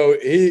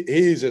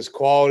 He's as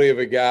quality of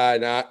a guy.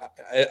 Now,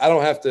 I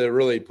don't have to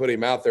really put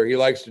him out there. He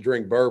likes to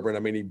drink bourbon. I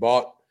mean, he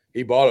bought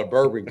a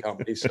bourbon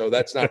company, so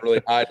that's not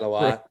really hiding a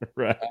lot.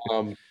 Right.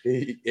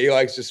 He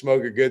likes to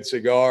smoke a good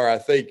cigar. I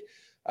think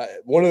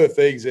one of the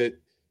things that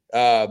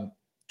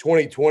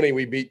 2020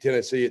 we beat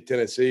Tennessee at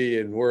Tennessee,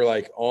 and we're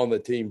like on the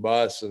team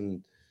bus,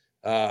 and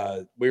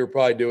we were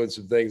probably doing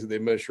some things that the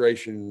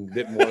administration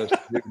didn't want us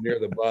to do near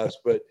the bus.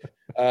 But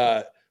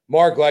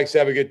Mark likes to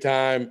have a good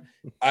time.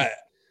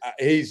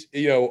 He's,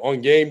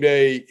 on game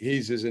day,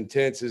 he's as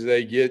intense as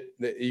they get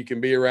that you can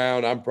be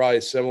around. I'm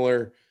probably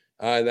similar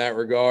in that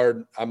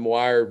regard. I'm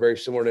wired very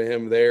similar to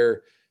him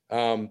there.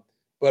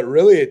 But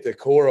really at the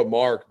core of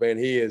Mark, man,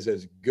 he is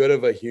as good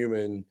of a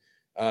human.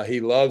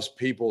 He loves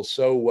people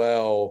so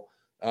well.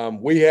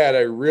 We had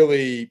a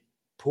really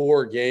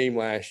poor game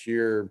last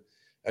year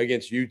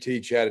against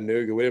UT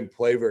Chattanooga. We didn't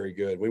play very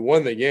good. We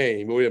won the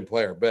game, but we didn't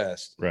play our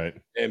best. Right.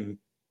 And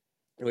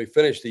we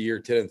finished the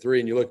year 10-3,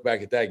 and you look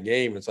back at that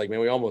game, it's like, man,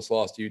 we almost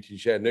lost to UT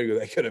Chattanooga.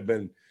 That could have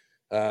been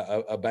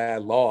a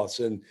bad loss.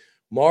 And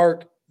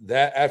Mark,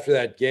 after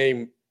that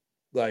game,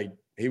 like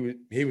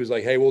he was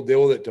like, hey, we'll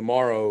deal with it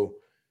tomorrow.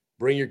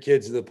 Bring your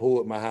kids to the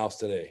pool at my house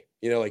today.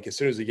 Like as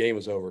soon as the game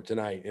was over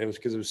tonight. And it was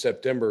because it was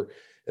September.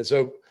 And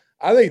so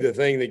I think the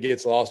thing that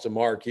gets lost to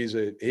Mark, he's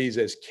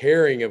as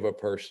caring of a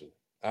person.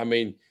 I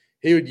mean,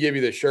 he would give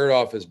you the shirt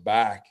off his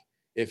back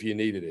if you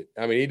needed it.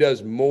 I mean, he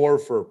does more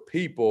for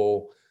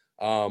people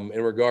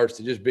in regards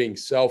to just being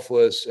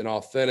selfless and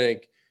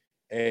authentic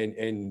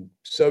and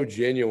so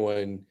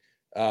genuine.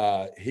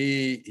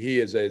 He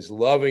is as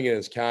loving and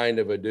as kind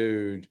of a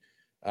dude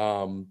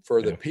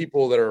for the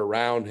people that are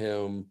around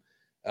him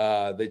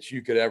that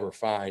you could ever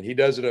find. He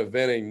does an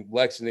event in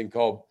Lexington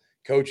called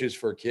Coaches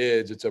for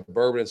Kids. It's a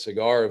bourbon and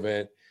cigar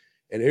event.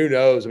 And who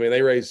knows? I mean,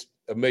 they raise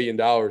 $1 million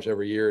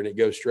every year, and it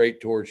goes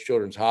straight towards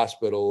Children's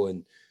Hospital,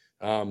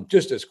 and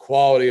just as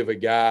quality of a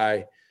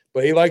guy.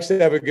 But he likes to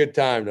have a good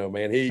time, though,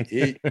 man.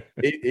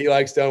 He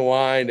likes to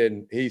unwind,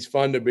 and he's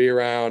fun to be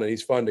around, and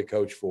he's fun to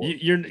coach for.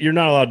 You're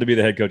not allowed to be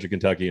the head coach of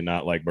Kentucky and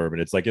not like bourbon.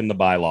 It's like in the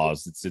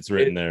bylaws. It's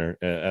written there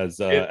as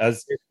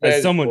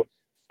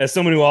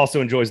someone who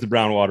also enjoys the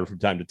brown water from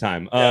time to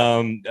time.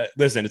 Yeah.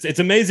 Listen, it's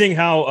amazing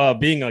how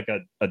being like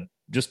a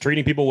just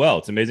treating people well.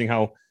 It's amazing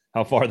how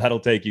far that'll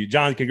take you.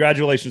 John,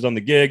 congratulations on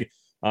the gig.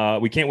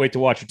 We can't wait to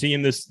watch your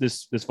team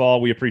this fall.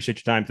 We appreciate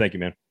your time. Thank you,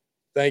 man.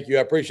 Thank you. I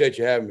appreciate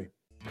you having me.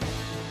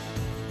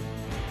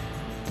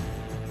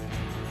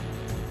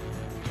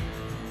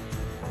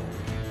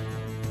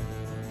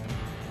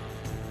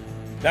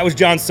 That was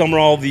John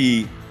Sumrall,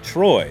 the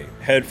Troy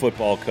head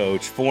football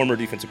coach, former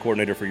defensive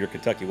coordinator for your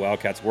Kentucky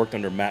Wildcats, worked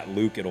under Matt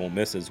Luke at Ole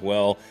Miss as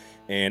well.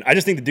 And I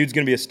just think the dude's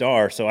going to be a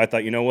star. So I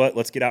thought, you know what?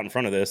 Let's get out in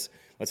front of this.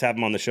 Let's have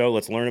him on the show.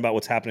 Let's learn about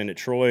what's happening at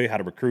Troy, how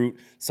to recruit.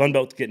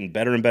 Sunbelt's getting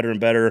better and better and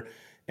better.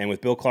 And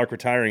with Bill Clark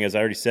retiring, as I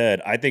already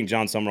said, I think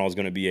John Sumrall is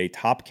going to be a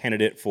top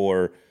candidate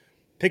for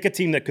pick a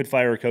team that could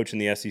fire a coach in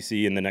the SEC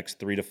in the next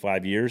 3 to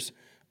 5 years.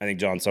 I think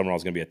John Sumrall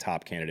is going to be a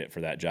top candidate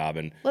for that job.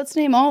 And let's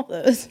name all of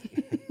those.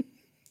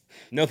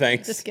 No,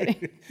 thanks. Just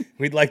kidding.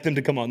 We'd like them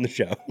to come on the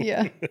show.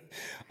 Yeah.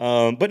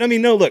 But I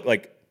mean, no, look,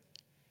 like,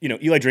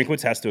 Eli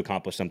Drinkwitz has to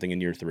accomplish something in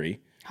year 3.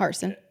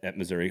 Harsin. At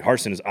Missouri.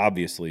 Harsin is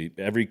obviously,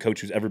 every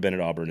coach who's ever been at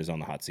Auburn is on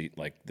the hot seat,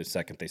 like the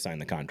second they sign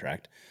the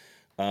contract.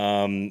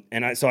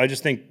 So I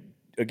just think,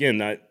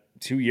 again,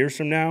 2 years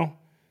from now,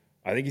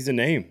 I think he's a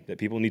name that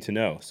people need to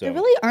know. So there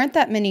really aren't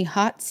that many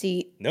hot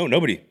seat. No,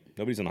 nobody's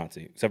on the hot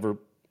seat except for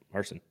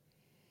Harsin.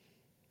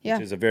 Yeah.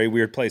 Which is a very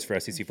weird place for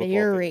SEC football.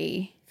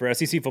 Very. For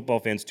SEC football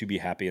fans to be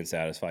happy and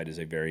satisfied is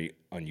a very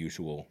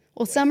unusual.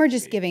 Well, some are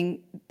just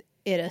giving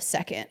it a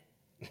second.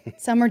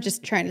 Some are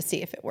just trying to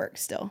see if it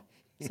works still.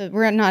 So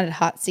we're not at a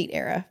hot seat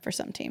era for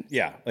some teams.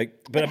 Yeah,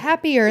 but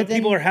happier than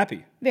people are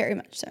happy. Very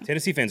much so.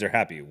 Tennessee fans are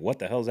happy. What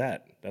the hell's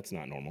that? That's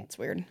not normal. It's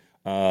weird.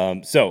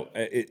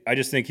 I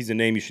just think he's a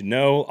name you should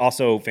know.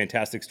 Also,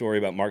 fantastic story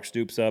about Mark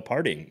Stoops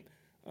partying.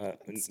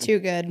 It's too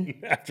good.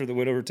 After the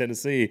win over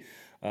Tennessee,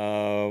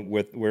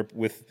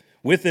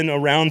 with and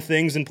around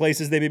things and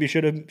places they maybe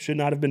should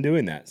not have been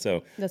doing that.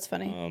 So that's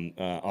funny.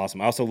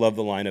 Awesome. I also love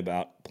the line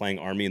about playing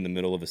Army in the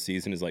middle of a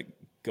season is like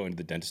going to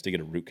the dentist to get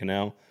a root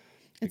canal.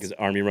 Because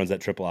Army runs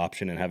that triple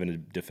option, and having to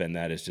defend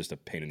that is just a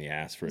pain in the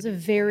ass. It's a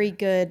very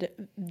good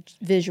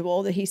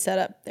visual that he set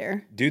up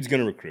there. Dude's going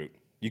to recruit.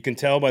 You can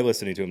tell by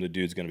listening to him, the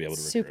dude's going to be able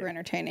to recruit. Super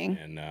entertaining.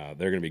 And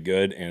they're going to be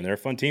good, and they're a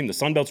fun team. The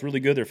Sun Belt's really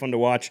good. They're fun to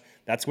watch.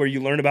 That's where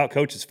you learn about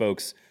coaches,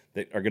 folks,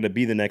 that are going to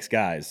be the next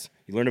guys.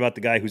 You learn about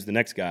the guy who's the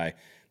next guy.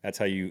 That's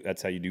how you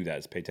do that,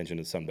 is pay attention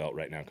to the Sun Belt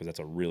right now, because that's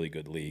a really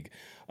good league.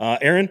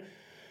 Aaron,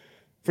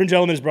 Fringe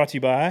Element is brought to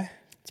you by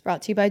It's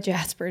brought to you by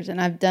Jaspers, and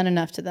I've done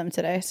enough to them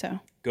today. So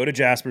Go to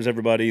Jaspers,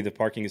 everybody. The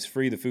parking is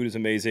free. The food is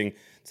amazing.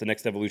 It's the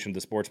next evolution of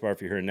the sports bar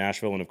if you're here in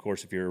Nashville. And, of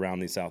course, if you're around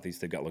the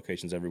Southeast, they've got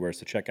locations everywhere.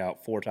 So check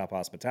out Four Top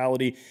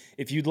Hospitality.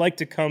 If you'd like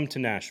to come to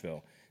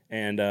Nashville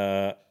and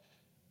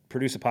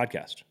produce a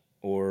podcast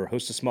or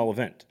host a small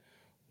event,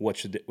 what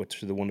should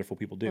the wonderful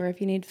people do? or if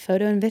you need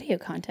photo and video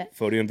content.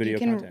 Photo and video You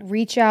can content.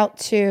 reach out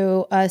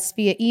to us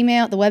via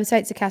email. The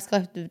website's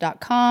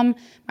thecastcollective.com.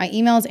 My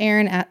email is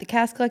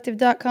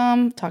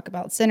Aaron@thecastcollective.com. Talk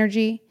about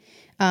synergy.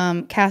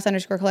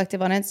 Cast_collective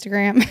on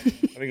Instagram.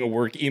 Having a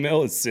work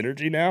email is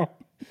synergy now.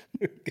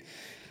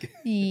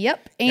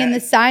 Yep. And the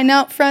sign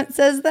out front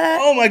says that.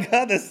 Oh my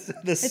God, the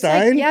It's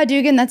sign. like, yeah,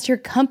 Dugan, that's your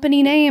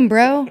company name,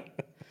 bro.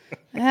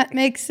 That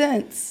makes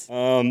sense.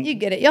 You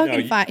get it.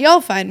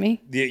 Y'all find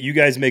me. You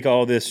guys make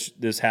all this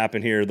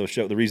happen here. The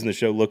reason the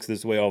show looks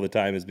this way all the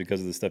time is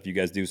because of the stuff you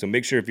guys do. So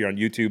make sure if you're on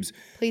YouTube's,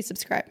 Please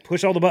subscribe.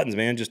 push all the buttons,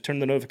 man. Just turn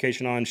the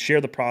notification on. Share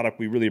the product.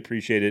 We really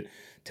appreciate it.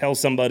 Tell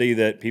somebody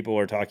that people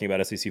are talking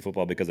about SEC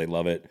football because they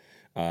love it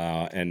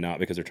and not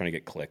because they're trying to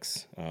get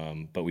clicks.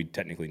 But we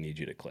technically need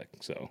you to click.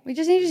 So We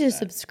just need you to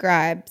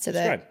subscribe so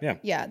that yeah.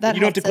 yeah, that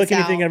You don't have to helps click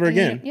us anything out. ever And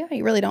you- again. yeah,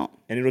 you really don't.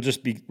 and we'll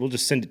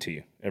just send it to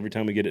you every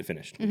time we get it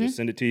finished. We'll just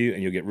send it to you,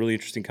 and you'll get really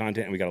interesting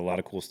content. And we got a lot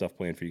of cool stuff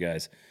planned for you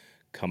guys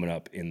coming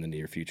up in the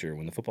near future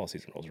when the football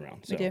season rolls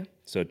around. So, do.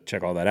 so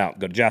check all that out.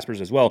 Go to Jaspers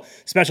as well.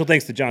 Special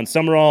thanks to John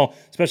Summerall.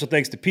 Special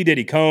thanks to P.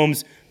 Diddy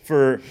Combs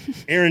for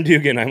Aaron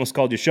Dugan. I almost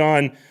called you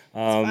Sean.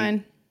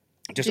 Fine.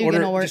 Just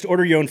Dugan will work.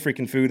 order your own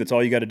freaking food. That's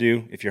all you got to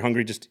do. If you're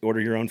hungry, just order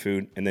your own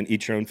food and then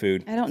eat your own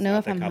food. I don't It's know not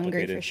if that I'm hungry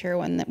complicated. for sure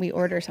when that we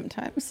order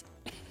sometimes.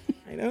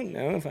 I don't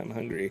know if I'm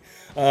hungry.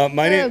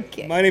 My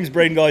Okay. name's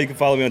Braden Gall. You can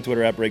follow me on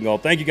Twitter @Braden Gall.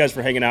 Thank you guys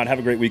for hanging out. Have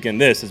a great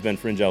weekend. This has been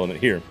Fringe Element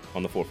here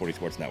on the 440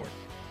 Sports Network.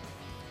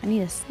 I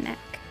need a snack.